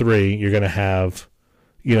 number 3, you're going to have...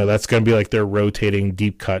 that's going to be like their rotating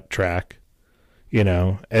deep cut track,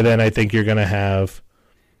 and then I think you're going to have,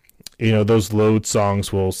 those load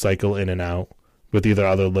songs will cycle in and out with either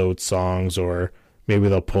other load songs or maybe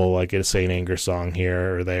they'll pull like a Saint Anger song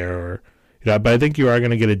here or there, or, but I think you are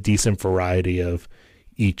going to get a decent variety of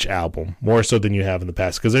each album, more so than you have in the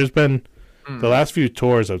past. Because there's been the last few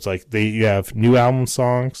tours, it's like you have new album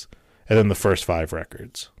songs and then the first 5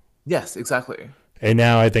 records. Yes, exactly. And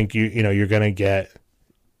now I think you're going to get,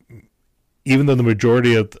 even though the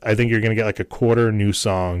majority of, I think you're going to get like a quarter new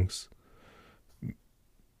songs,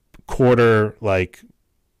 quarter like,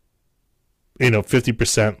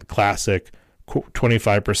 50% classic,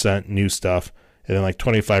 25% new stuff, and then like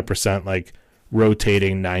 25% like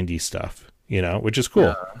rotating 90s stuff, which is cool.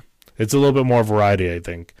 Yeah. It's a little bit more variety, I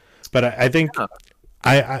think. But I think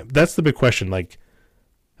I that's the big question. Like,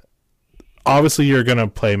 obviously you're going to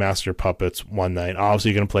play Master Puppets one night.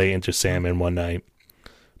 Obviously you're going to play Into Salmon one night.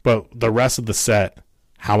 But the rest of the set,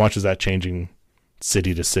 how much is that changing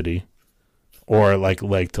city to city or like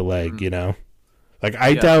leg to leg, Like,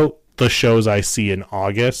 I doubt the shows I see in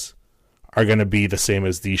August are going to be the same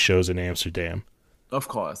as these shows in Amsterdam. Of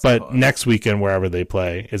course. But next weekend, wherever they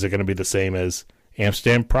play, is it going to be the same as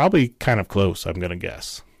Amsterdam? Probably kind of close, I'm going to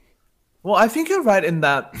guess. Well, I think you're right in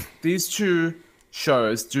that these two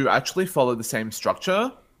shows do actually follow the same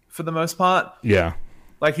structure for the most part. Yeah.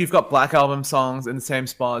 Like, you've got Black Album songs in the same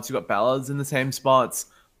spots, you've got ballads in the same spots.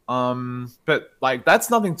 But like that's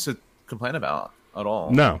nothing to complain about at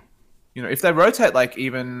all. No. You know, if they rotate like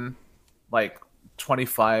even like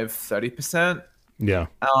 25-30% Yeah.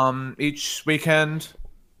 each weekend,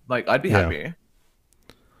 like I'd be Yeah. happy.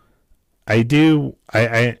 I do.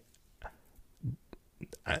 I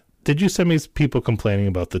did you send me people complaining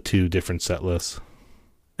about the two different set lists?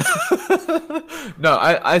 No,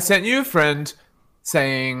 I sent you a friend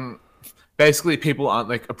saying basically people aren't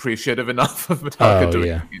like appreciative enough of Metallica doing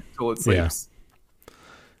it until it sleeps.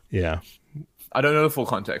 Yeah. I don't know the full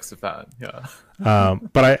context of that. Yeah.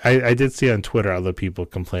 But I did see on Twitter other people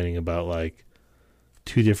complaining about like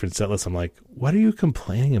two different set lists. I'm like, what are you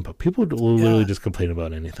complaining about? People will literally just complain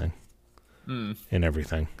about anything and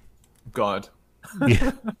everything. God.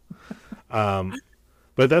 Yeah.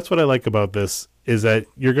 But that's what I like about this is that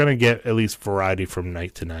you're going to get at least variety from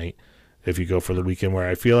night to night if you go for the weekend, where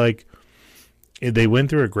I feel like they went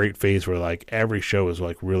through a great phase where like every show is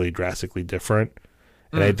like really drastically different.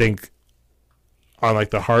 And I think on like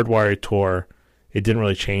the Hardwired tour, it didn't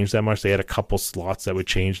really change that much. They had a couple slots that would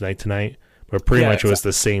change night to night, but pretty much it was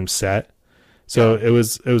the same set. So it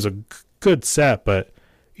was a good set, but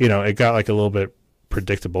you know, it got like a little bit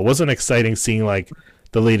predictable. It wasn't exciting seeing like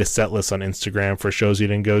the latest set list on Instagram for shows you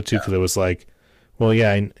didn't go to, because it was like, well,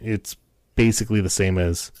 yeah, it's basically the same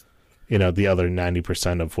as, you know, the other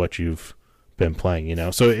 90% of what you've been playing, you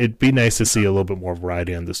know. So it'd be nice to see a little bit more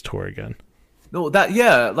variety on this tour again. No,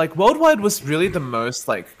 like Worldwide was really the most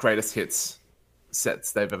like greatest hits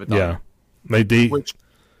sets they've ever done. Yeah, they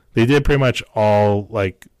did pretty much all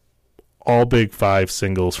big five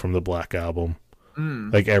singles from the Black Album,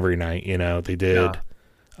 like every night. You know, they did.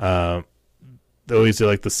 They always did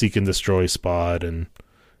like the Seek and Destroy spot, and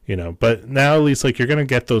you know. But now at least like you're gonna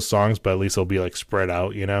get those songs, but at least they'll be like spread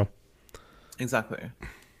out. You know. Exactly.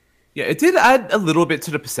 Yeah, it did add a little bit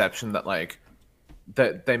to the perception that like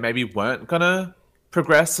that they maybe weren't gonna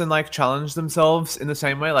progress and like challenge themselves in the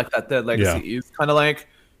same way, like that their legacy is kind of like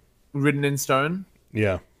written in stone.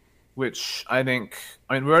 Yeah. Which I think,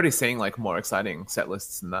 I mean, we're already seeing like more exciting set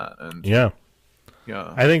lists than that, and yeah,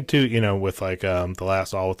 I think too, you know, with like the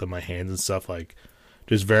last All Within My Hands and stuff, like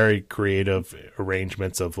just very creative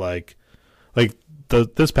arrangements of like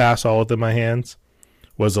this past All Within My Hands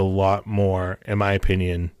was a lot more, in my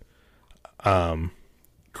opinion,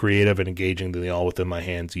 creative and engaging than the All Within My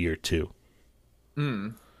Hands year 2.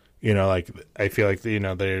 You know, like I feel like, you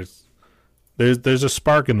know, there's a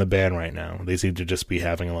spark in the band right now. They seem to just be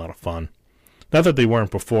having a lot of fun. Not that they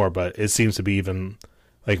weren't before, but it seems to be even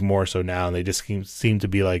like more so now. And they just seem to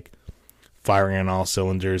be like firing on all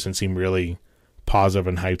cylinders and seem really positive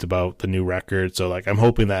and hyped about the new record. So like I'm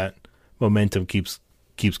hoping that momentum keeps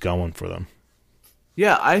going for them.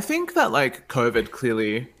 Yeah, I think that like COVID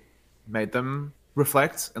clearly made them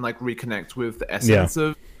reflect and like reconnect with the essence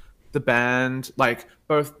of the band, like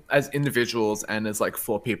both as individuals and as like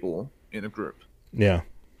 4 people in a group. Yeah.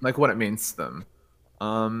 Like what it means to them.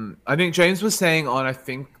 I think James was saying on, I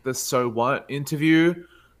think, the So What interview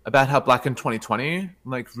about how Black in 2020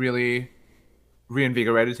 like really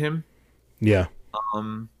reinvigorated him. Yeah.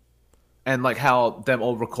 And like how them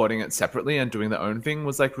all recording it separately and doing their own thing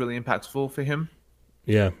was like really impactful for him.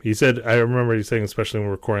 Yeah. He said, I remember he saying, especially when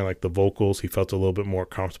recording like the vocals, he felt a little bit more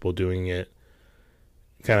comfortable doing it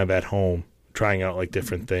kind of at home, trying out like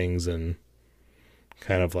different things and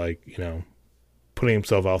kind of like, you know, putting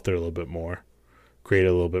himself out there a little bit more, create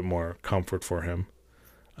a little bit more comfort for him.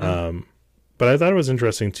 But I thought it was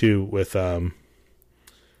interesting too with, you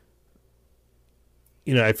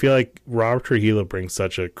know, I feel like Rob Trujillo brings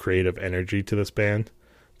such a creative energy to this band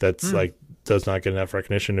that's like does not get enough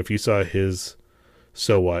recognition. If you saw his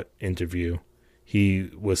So What interview, he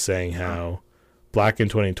was saying how Black in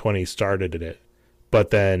 2020 started it,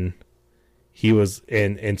 but then he was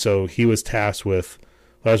so he was tasked with,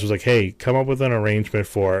 Lars was like, hey, come up with an arrangement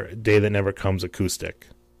for Day That Never Comes acoustic.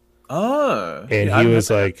 Oh. And he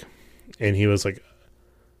was like,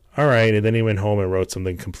 all right. And then he went home and wrote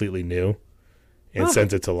something completely new and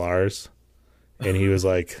sent it to Lars. And he was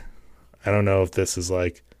like, I don't know if this is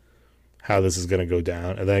like how this is going to go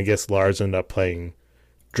down. And then I guess Lars ended up playing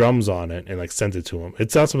drums on it and like sent it to him.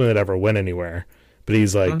 It's not something that ever went anywhere, but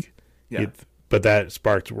he's like, but that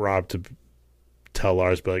sparked Rob to tell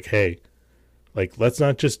Lars, be like, hey, like, let's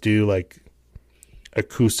not just do like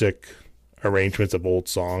acoustic arrangements of old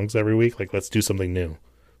songs every week. Like, let's do something new.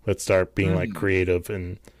 Let's start being like creative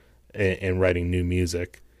and writing new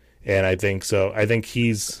music. And I think so. I think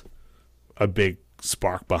he's a big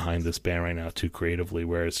spark behind this band right now too, creatively,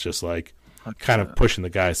 where it's just like kind of pushing the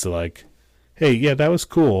guys to like, hey, yeah, that was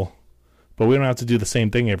cool, but we don't have to do the same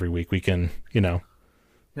thing every week. We can, you know,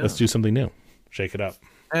 let's do something new, shake it up.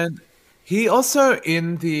 And he also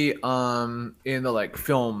in the like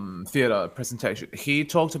film theater presentation, he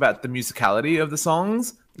talked about the musicality of the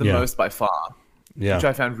songs the Yeah. most by far, which Yeah.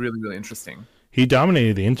 I found really, really interesting. He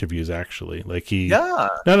dominated the interviews actually. Like he, Yeah,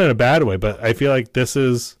 not in a bad way, but I feel like this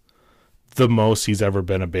is the most he's ever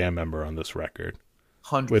been a band member on this record.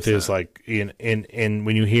 100%. With his like in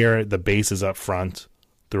when you hear the bass is up front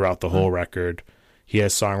throughout the whole record, he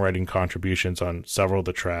has songwriting contributions on several of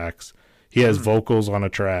the tracks. He has vocals on a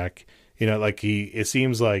track. You know, like it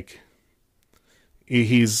seems like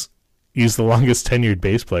he's the longest tenured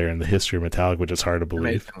bass player in the history of Metallica, which is hard to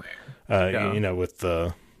believe. Amazingly. You know, with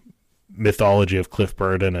the mythology of Cliff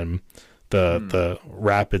Burton and the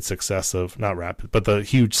rapid success of, not rapid, but the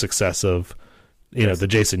huge success of, you know, the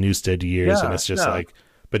Jason Newsted years. And it's just like,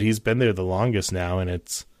 but he's been there the longest now. And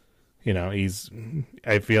it's, you know,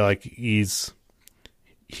 I feel like he's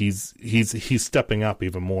stepping up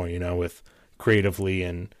even more, you know, with creatively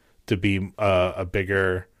and to be a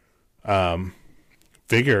bigger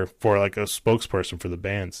figure for like a spokesperson for the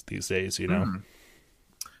bands these days, you know.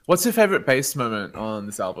 What's your favorite bass moment on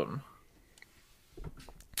this album?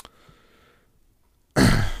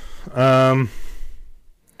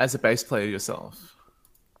 As a bass player yourself.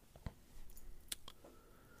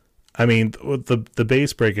 I mean, the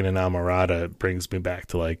bass breaking in Almarada brings me back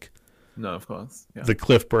to like No, of course. Yeah. the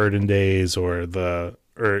Cliff Burton days, or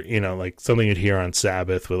you know, like something you'd hear on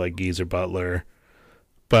Sabbath with like Geezer Butler.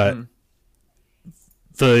 But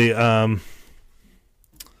the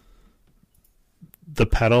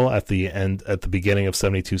pedal at the beginning of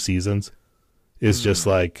 72 Seasons is just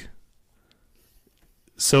like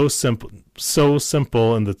so simple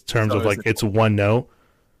in the terms of like simple. it's one note,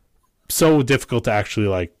 so difficult to actually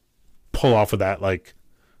like pull off of that like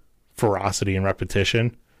ferocity and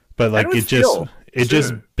repetition, but like it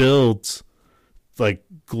just builds like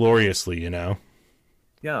gloriously, you know.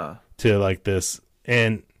 Yeah. To like this,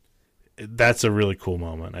 and that's a really cool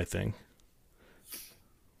moment, I think.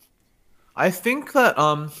 I think that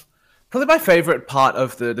probably my favorite part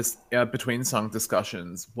of the between song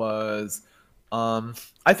discussions was I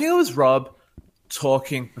think it was Rob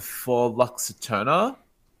talking before Lux Eterna,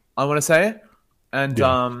 I want to say, and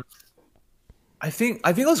Yeah. I think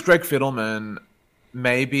it was Greg Fiddleman,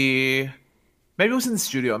 maybe it was in the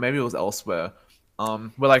studio, maybe it was elsewhere,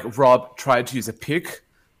 where like Rob tried to use a pick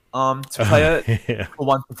to play it Yeah. for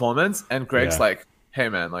one performance, and Greg's Yeah. like, "Hey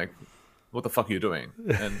man, like, what the fuck are you doing?"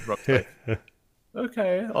 And Rob's like,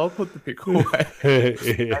 "Okay, I'll put the pick away."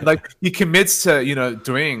 And like he commits to, you know,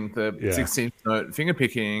 doing the Yeah. 16th note finger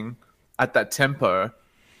picking at that tempo,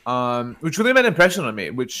 which really made an impression on me.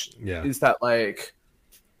 Which Yeah. is that like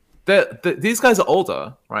these guys are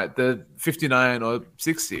older, right? They're 59 or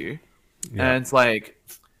 60, Yeah. and it's like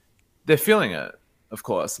they're feeling it, of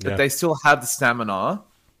course, but Yeah. they still have the stamina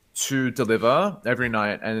to deliver every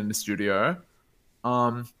night and in the studio.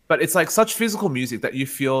 But it's like such physical music that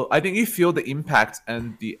I think you feel the impact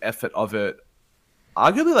and the effort of it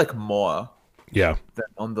arguably like more Yeah. than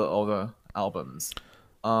on the older albums.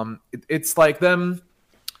 It's like them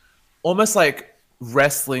almost like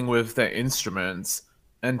wrestling with their instruments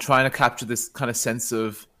and trying to capture this kind of sense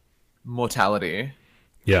of mortality.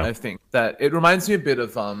 Yeah. I think that it reminds me a bit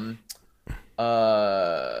of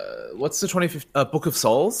what's the 25th Book of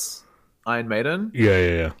Souls, Iron Maiden,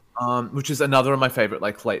 Yeah. which is another of my favorite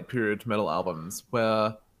like late period metal albums,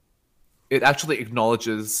 where it actually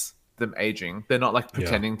acknowledges them aging. They're not like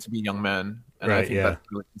pretending to be young men, and I Right, think yeah.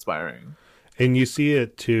 that's really inspiring. And you see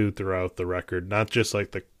it too throughout the record, not just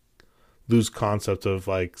like the loose concept of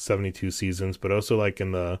like 72 Seasons, but also like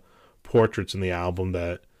in the portraits in the album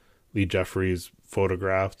that Lee Jeffries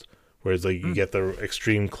photographed, whereas like you get the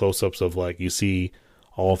extreme close-ups of like you see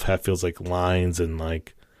all of Hetfield's like lines, and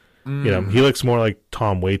like you know, he looks more like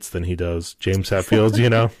Tom Waits than he does James Hetfield,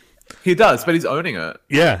 you know. He does, but he's owning it.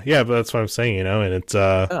 Yeah, but that's what I'm saying, you know. And it's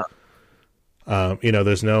you know,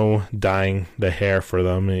 there's no dyeing the hair for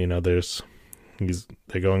them, you know. They're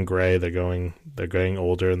going gray, they're getting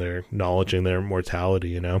older, and they're acknowledging their mortality,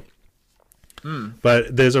 you know.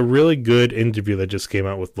 But there's a really good interview that just came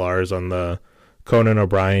out with Lars on the Conan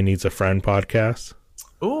O'Brien Needs a Friend podcast.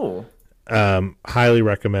 Ooh, Highly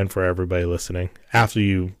recommend for everybody listening, after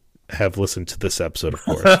you have listened to this episode, of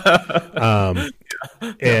course.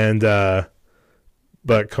 And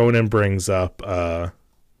but Conan brings up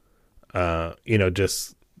you know,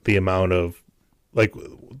 just the amount of like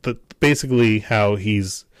basically how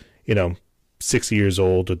he's, you know, 60 years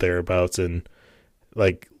old or thereabouts, and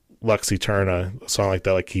like Lux Eterna, a song like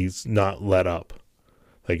that, like he's not let up,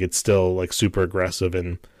 like it's still like super aggressive,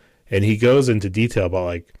 and he goes into detail about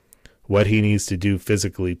like what he needs to do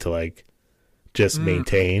physically to like just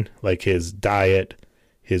maintain, like his diet,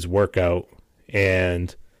 his workout,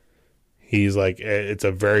 and he's like, it's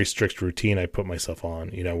a very strict routine I put myself on,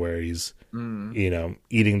 where he's,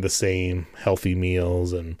 eating the same healthy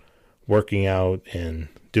meals and working out and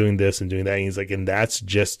doing this and doing that. And he's like, and that's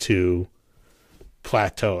just to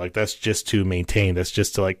plateau. Like, that's just to maintain. That's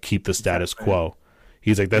just to like keep the status quo.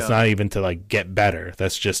 He's like, that's not even to like get better.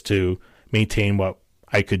 That's just to maintain what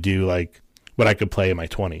I could do, like what I could play in my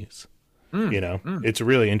 20s. It's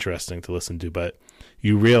really interesting to listen to, but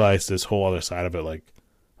you realize this whole other side of it, like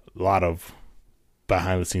a lot of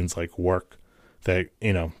behind the scenes like work that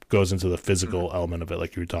goes into the physical element of it,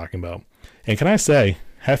 like you were talking about. And can I say,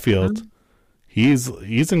 Hetfield, he's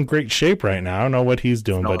in great shape right now. I don't know what he's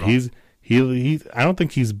doing, but he I don't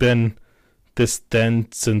think he's been this thin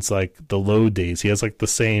since like the low days. He has like the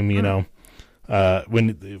same, when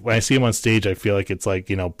I see him on stage, I feel like it's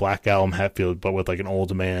like, Black Album Hetfield, but with like an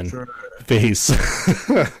old man face.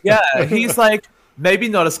 Yeah, he's like maybe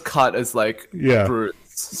not as cut as like Bruce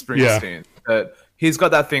Springsteen, but he's got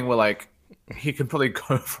that thing where like he can probably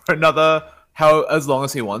go for another as long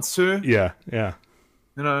as he wants to. Yeah. Yeah.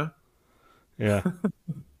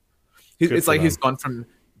 It's like he's gone from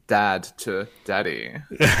dad to daddy.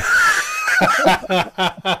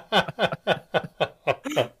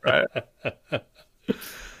 Right.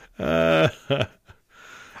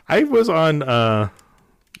 I was on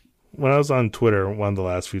when I was on Twitter one of the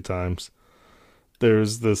last few times,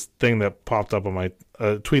 there's this thing that popped up on my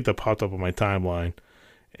tweet that popped up on my timeline,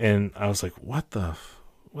 and I was like, what the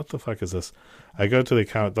fuck is this? I go to the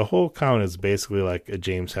account. The whole account is basically like a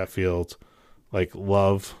James Hetfield like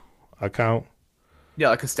love account. Yeah,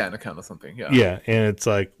 like a stan account or something. Yeah, and it's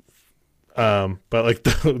like but like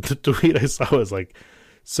the tweet I saw was like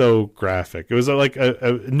so graphic. It was like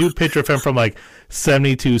a new picture of him from like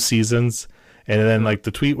 72 seasons, and then like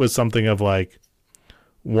the tweet was something of like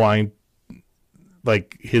wine,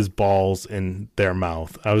 like his balls in their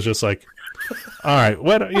mouth. I was just like, all right,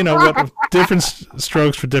 what different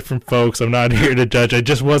strokes for different folks. I'm not here to judge. I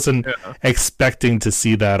just wasn't expecting to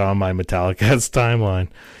see that on my Metallica's timeline.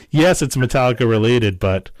 Yes, it's Metallica related,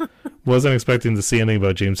 but wasn't expecting to see anything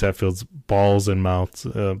about James Hetfield's balls and mouths.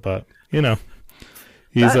 But he's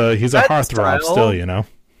a heartthrob still.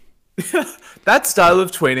 That style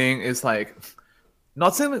of tweeting is like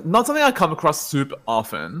not something I come across super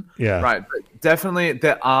often. Yeah. Right. But definitely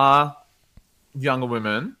there are younger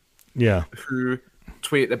women. Yeah. Who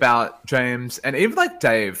tweet about James and even like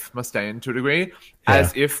Dave Mustaine to a degree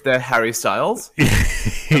as if they're Harry Styles.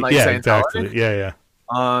 And, like, exactly. Talent. Yeah.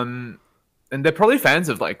 And they're probably fans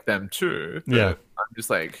of like them too. Yeah. I'm just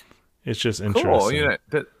like, it's just cool,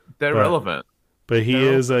 interesting. They're relevant. But he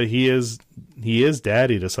is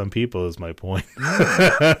daddy to some people, is my point.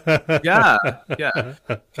 Yeah.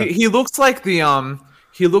 He looks like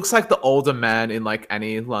the older man in like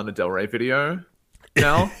any Lana Del Rey video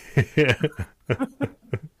now. Yeah.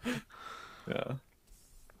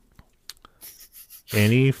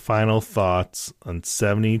 Any final thoughts on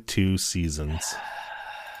 72 seasons?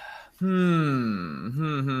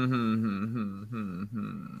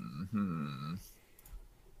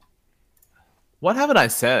 What haven't I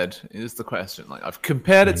said is the question. Like, I've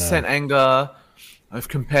compared it to Saint Anger. I've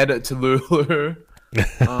compared it to Lulu.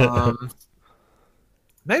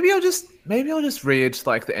 Maybe I'll just read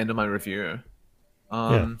like the end of my review.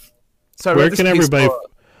 So where can everybody?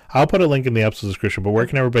 I'll put a link in the episode description. But where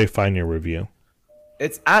can everybody find your review?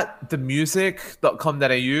 It's at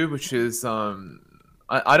themusic.com.au, which is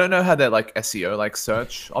I don't know how their like SEO, like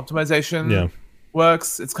search optimization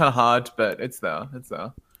works. It's kind of hard, but it's there.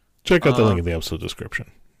 Check out the link in the episode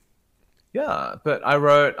description. Yeah, but I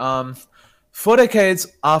wrote 4 decades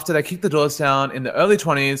after they kicked the doors down in the early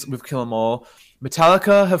 20s with Kill 'Em All,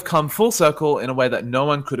 Metallica have come full circle in a way that no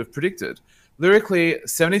one could have predicted. Lyrically,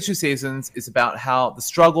 72 Seasons is about how the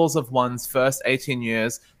struggles of one's first 18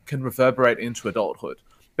 years can reverberate into adulthood.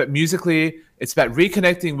 But musically, it's about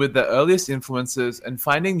reconnecting with the earliest influences and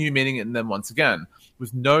finding new meaning in them once again,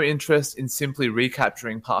 with no interest in simply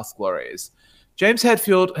recapturing past glories. James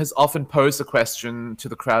Hetfield has often posed a question to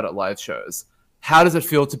the crowd at live shows. How does it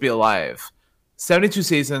feel to be alive? 72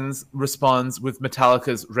 Seasons responds with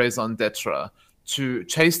Metallica's raison d'etre, to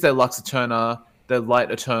chase their lux eterna, their light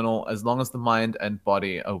eternal, as long as the mind and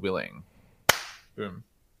body are willing. Boom.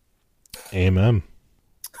 Amen.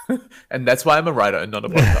 And that's why I'm a writer and not a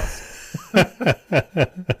podcast.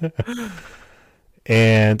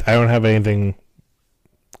 And I don't have anything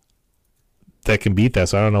that can beat that,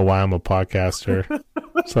 so I don't know why I'm a podcaster.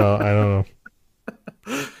 So I don't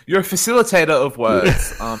know. You're a facilitator of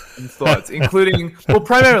words and thoughts, including, well,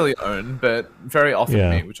 primarily Owen, but very often Yeah.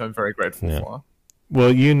 me, which I'm very grateful for.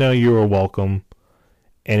 Well, you are welcome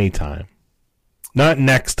anytime. Not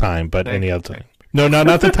next time, but any other time. No,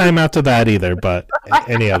 not the time after that either, but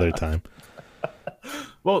any other time.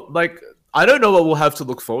 Well, like, I don't know what we'll have to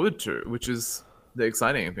look forward to, which is the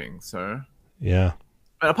exciting thing. So, Yeah.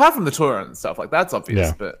 and apart from the tour and stuff, like that's obvious.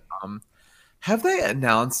 Yeah. But have they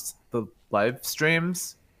announced the live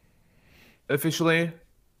streams officially?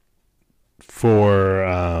 For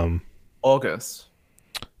August.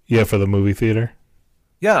 yeah, for the movie theater.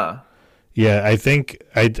 Yeah. Yeah, I think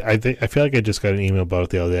I feel like I just got an email about it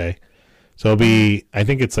the other day. So it'll be, I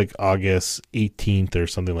think it's like August 18th or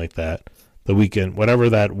something like that. The weekend, whatever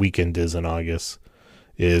that weekend is in August,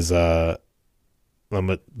 is the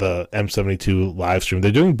M72 live stream.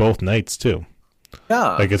 They're doing both nights too.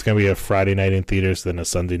 Yeah. Like it's gonna be a Friday night in theaters, then a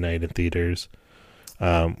Sunday night in theaters,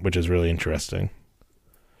 which is really interesting.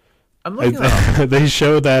 I'm looking it up. They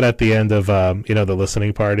show that at the end of the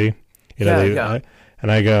listening party.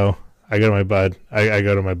 And I go to my bud. I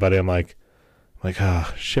go to my buddy. I'm like,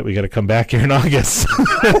 oh shit, we got to come back here in August.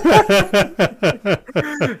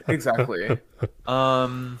 Exactly.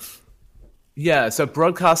 Yeah. So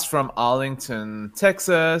broadcast from Arlington,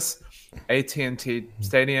 Texas, AT&T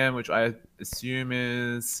Stadium, which I assume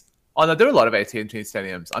is. Oh no, there are a lot of AT&T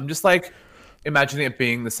stadiums. I'm just like imagining it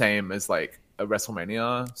being the same as like a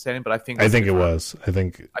WrestleMania stadium, but I think it was. I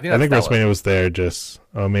think WrestleMania was there.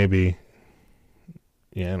 Maybe.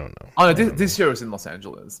 Yeah, I don't know. Oh, no, this year was in Los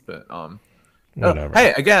Angeles, but whatever.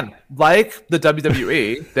 Hey, again, like the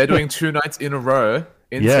WWE, they're doing 2 nights in a row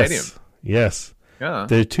in stadium. Yes. Yeah,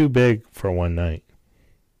 they're too big for one night.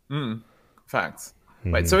 Facts.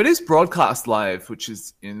 Wait, so it is broadcast live, which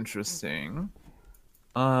is interesting.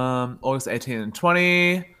 August 18 and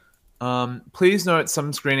 20. Please note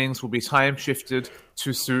some screenings will be time shifted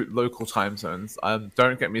to suit local time zones.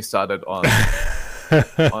 Don't get me started on.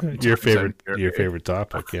 Your favorite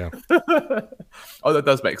topic, yeah. Oh, that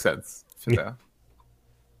does make sense. Yeah.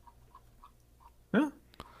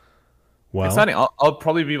 Well, exciting. I'll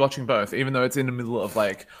probably be watching both, even though it's in the middle of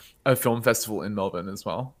like a film festival in Melbourne as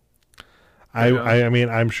well. I mean,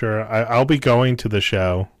 I'm sure I'll be going to the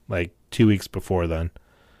show like 2 weeks before then.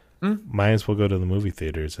 Might as well go to the movie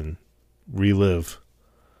theaters and relive.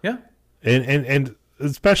 Yeah, and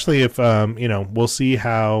especially if we'll see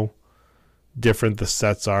how different the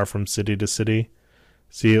sets are from city to city.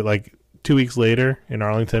 See, like 2 weeks later in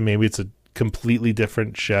Arlington, maybe it's a completely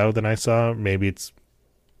different show than I saw. Maybe it's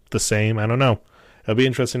the same. I don't know. It'll be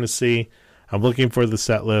interesting to see. I'm looking for the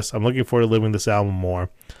set list. I'm looking forward to living this album more.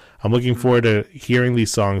 I'm looking forward to hearing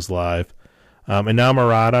these songs live. And now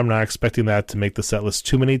Murata, I'm not expecting that to make the set list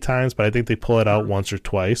too many times, but I think they pull it out once or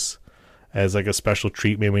twice as like a special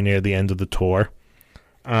treat, maybe near the end of the tour.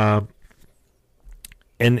 And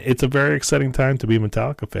it's a very exciting time to be a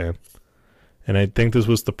Metallica fan. And I think this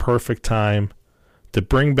was the perfect time to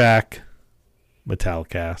bring back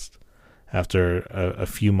Metallicast after a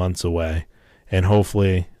few months away. And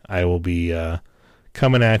hopefully I will be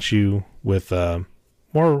coming at you with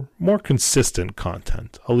more consistent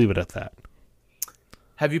content. I'll leave it at that.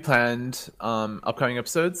 Have you planned upcoming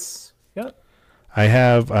episodes yet? I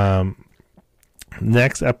have.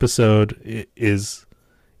 Next episode is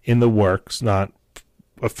in the works, not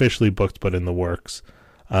officially booked, but in the works.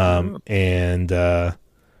 And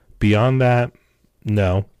beyond that,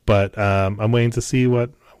 no. But I'm waiting to see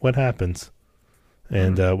what happens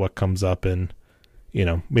and what comes up. And,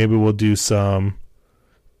 maybe we'll do some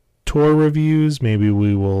tour reviews. Maybe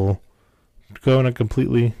we will go in a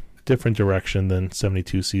completely different direction than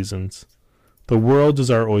 72 Seasons. The world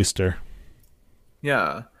is our oyster.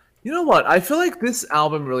 Yeah. You know what? I feel like this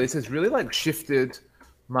album release has really like shifted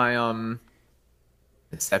my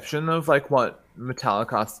perception of like what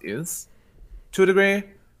Metallicast is to a degree.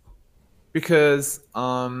 Because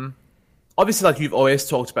obviously like you've always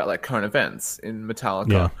talked about like current events in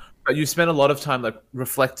Metallica. But you spend a lot of time like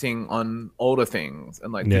reflecting on older things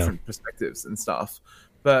and like different perspectives and stuff.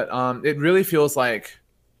 But it really feels like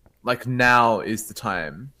now is the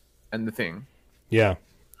time and the thing. Yeah.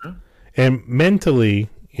 And mentally,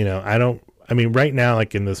 right now,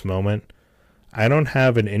 like in this moment, I don't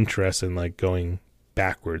have an interest in like going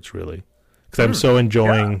backwards really. Because I'm so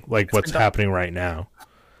enjoying like what's happening right now.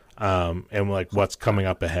 And like what's coming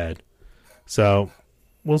up ahead. So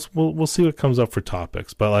we'll see what comes up for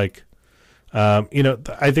topics. But like, I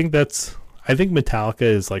think Metallica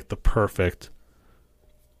is like the perfect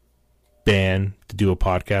band to do a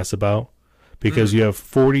podcast about, because you have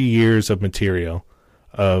 40 years of material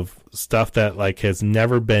of stuff that like has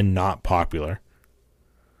never been not popular,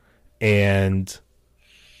 and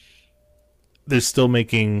they're still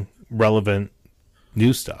making relevant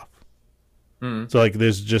new stuff. So like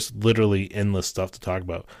there's just literally endless stuff to talk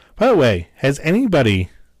about. By the way, has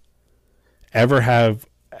anybody ever had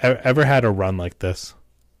a run like this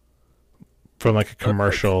from like a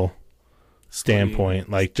commercial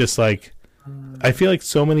standpoint? Like just like I feel like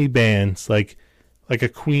so many bands like a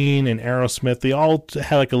Queen and Aerosmith, they all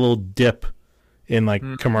had like a little dip in like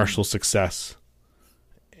commercial success.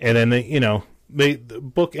 And then the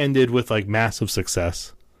book ended with like massive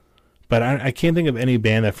success. But I can't think of any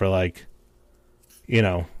band that for like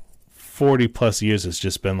 40 plus years has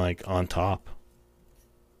just been like on top.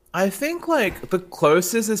 I think like the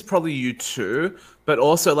closest is probably U2, but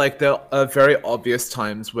also like there are very obvious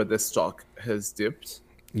times where the stock has dipped.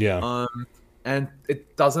 Yeah. And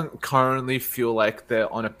it doesn't currently feel like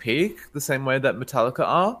they're on a peak the same way that Metallica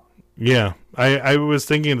are. Yeah. I was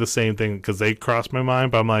thinking the same thing because they crossed my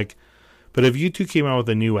mind, but I'm like, but if U2 came out with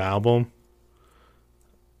a new album,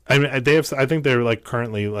 I mean, I think they're like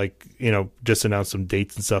currently like, just announced some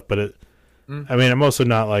dates and stuff, but I mean, I'm also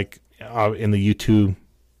not like in the U2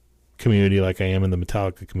 community like I am in the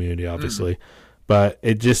Metallica community, obviously, but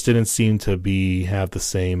it just didn't seem to have the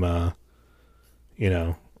same,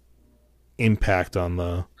 impact on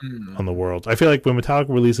the world. I feel like when Metallica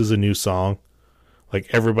releases a new song, like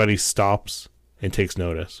everybody stops and takes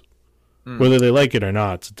notice, whether they like it or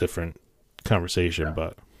not. It's a different conversation,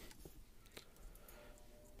 but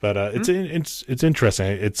it's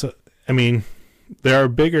interesting. I mean, there are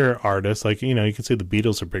bigger artists like you can say the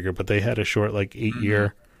Beatles are bigger, but they had a short like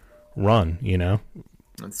 8-year run.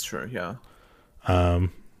 That's true. Yeah.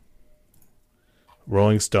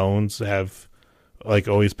 Rolling Stones have like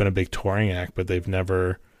always been a big touring act, but they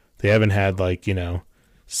haven't had like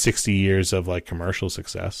 60 years of like commercial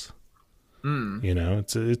success.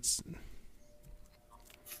 It's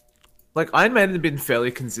like Iron Maiden have been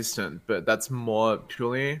fairly consistent, but that's more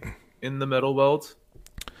purely in the metal world.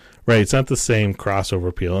 Right, it's not the same crossover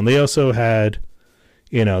appeal. And they also had,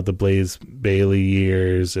 the Blaze Bayley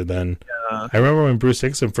years, and then I remember when Bruce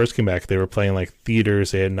Dickinson first came back, they were playing like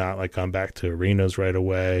theaters. They had not like gone back to arenas right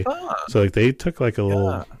away. So like they took like a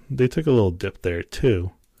little dip there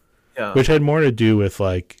too. Yeah. Which had more to do with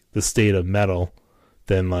like the state of metal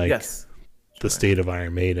than like the state of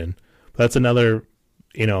Iron Maiden. But that's another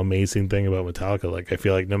amazing thing about Metallica. Like I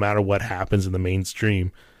feel like no matter what happens in the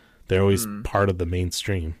mainstream, they're always part of the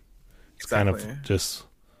mainstream. It's kind of just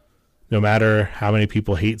no matter how many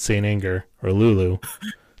people hate Saint Anger or Lulu,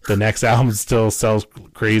 the next album still sells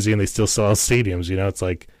crazy and they still sell out stadiums. It's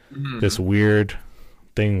like this weird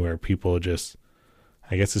thing where people just,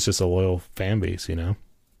 I guess it's just a loyal fan base,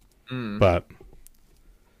 But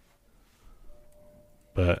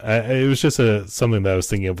it was just something that I was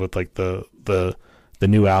thinking of with like the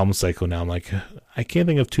new album cycle now. I'm like, I can't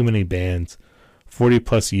think of too many bands 40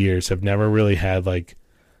 plus years have never really had like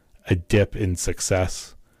a dip in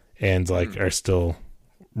success and like are still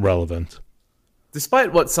relevant.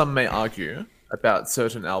 Despite what some may argue about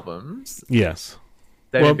certain albums. Yes.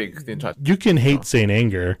 They're big the entire You can hate Saint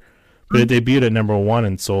Anger, but it debuted at number 1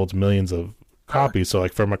 and sold millions of copies. So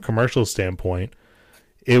like from a commercial standpoint,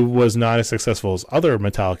 it was not as successful as other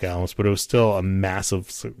Metallica albums, but it was still a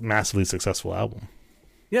massively successful album.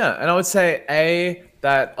 Yeah, and I would say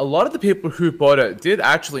that a lot of the people who bought it did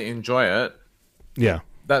actually enjoy it. Yeah.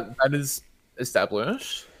 That is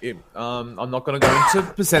established. I'm not going to go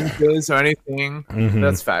into percentages or anything.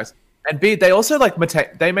 That's fact. And B, they also like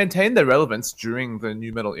they maintained their relevance during the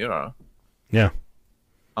new metal era. Yeah.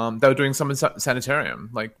 They were doing some in Sanitarium,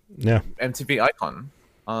 like MTV Icon.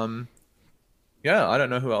 Yeah, I don't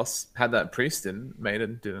know who else had that. Priest didn't.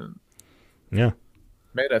 Maiden didn't. Yeah.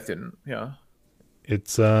 Maiden didn't. Yeah.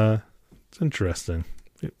 It's interesting.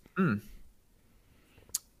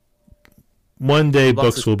 One day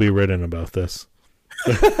books will be written about this.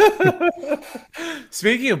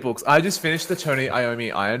 Speaking of books, I just finished the Tony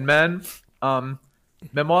Iommi Iron Man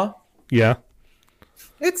memoir. Yeah.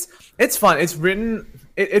 It's fun. It's written.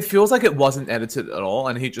 It feels like it wasn't edited at all,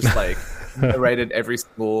 and he just like narrated every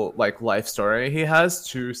single like life story he has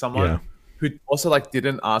to someone who also like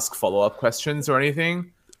didn't ask follow-up questions or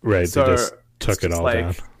anything. Right. So they just took it all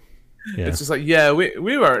down. Yeah. It's just like,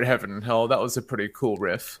 we were at Heaven and Hell. That was a pretty cool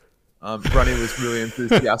riff. Ronnie was really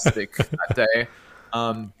enthusiastic that day.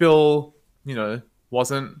 Bill,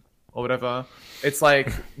 wasn't or whatever. It's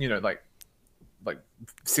like, like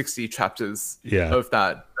 60 chapters of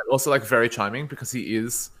that. But also like very charming because he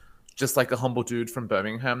is just like a humble dude from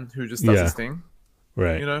Birmingham who just does his thing.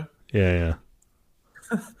 Right. Yeah.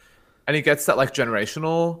 And he gets that like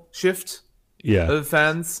generational shift of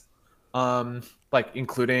fans. like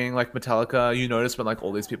including like Metallica, you notice when like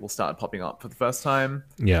all these people start popping up for the first time,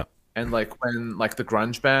 Yeah. and like when like the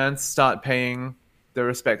grunge bands start paying their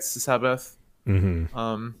respects to Sabbath. Really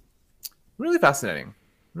fascinating.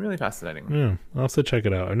 Really fascinating. Yeah. I'll have to check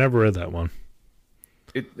it out. I've never read that one.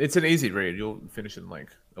 It's an easy read. You'll finish in like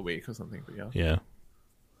a week or something. But yeah.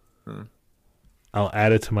 Yeah. I'll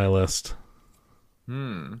add it to my list.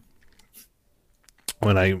 When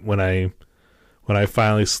I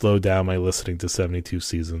finally slow down my listening to 72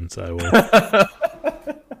 Seasons, I will.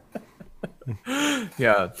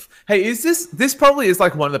 Yeah. Hey, is this probably is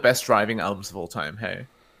like one of the best driving albums of all time? Hey,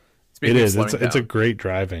 It is. It's a great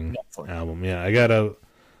driving album. Yeah, I gotta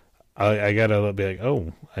be like,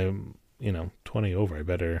 oh, I'm 20 over. I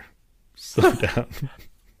better slow down.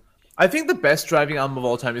 I think the best driving album of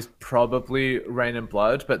all time is probably Rain and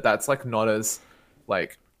Blood, but that's like not as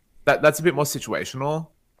like that's a bit more situational.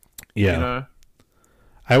 Yeah. You know?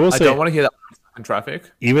 I will say, I don't want to hear that in traffic.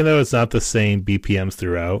 Even though it's not the same BPMs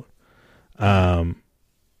throughout,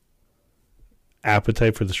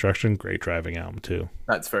 Appetite for Destruction, great driving album too.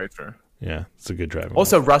 That's very true. Yeah, it's a good driving.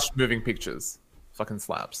 Also, album. Rush Moving Pictures, fucking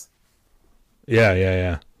slaps.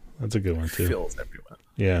 Yeah. That's a good one too. Feels everywhere.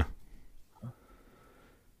 Yeah.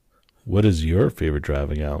 What is your favorite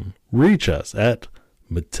driving album? Reach us at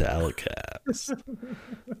Metallicast.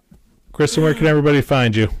 Kristen, where can everybody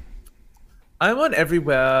find you? I'm on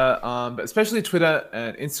everywhere, but especially Twitter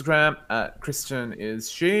and Instagram at Kristen is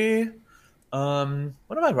she. What am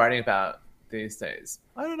I writing about these days?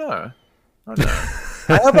 I don't know.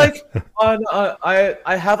 I have like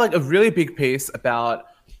I have like a really big piece about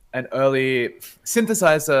an early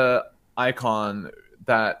synthesizer icon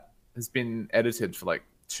that has been edited for like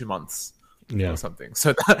 2 months or something.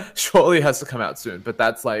 So that surely has to come out soon. But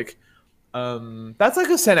that's like a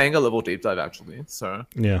St. Anger level deep dive actually. So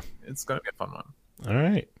yeah, it's gonna be a fun one. All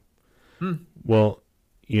right. Well,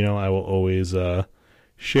 I will always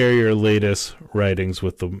share your latest writings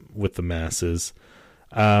with the masses.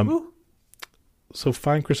 So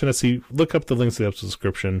find Kristen Essie, look up the links to the episode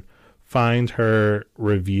description, find her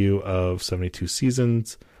review of 72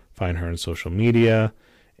 Seasons, find her on social media,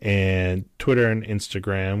 and Twitter and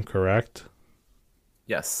Instagram, correct?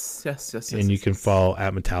 Yes. And you can follow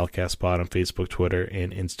at Metallicastpod on Facebook, Twitter,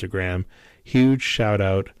 and Instagram. Huge shout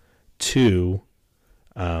out to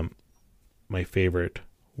my favorite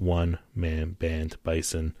one-man band,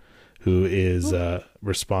 Bison, who is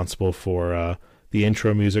responsible for the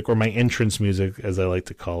intro music, or my entrance music, as I like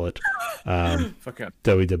to call it,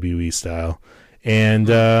 WWE style. And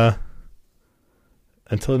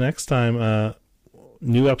until next time,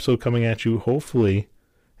 new episode coming at you, hopefully,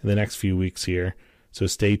 in the next few weeks here. So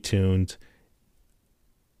stay tuned.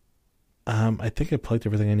 I think I plugged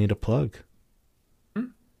everything I need to plug.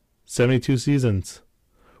 72 Seasons.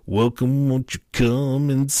 Welcome, won't you come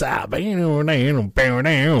inside? Bet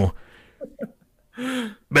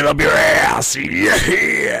up your ass,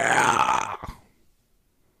 yeah.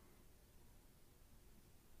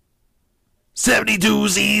 72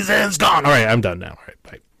 Seasons gone. All right, I'm done now. All right,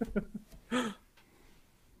 bye.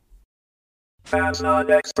 Fans not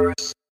experts.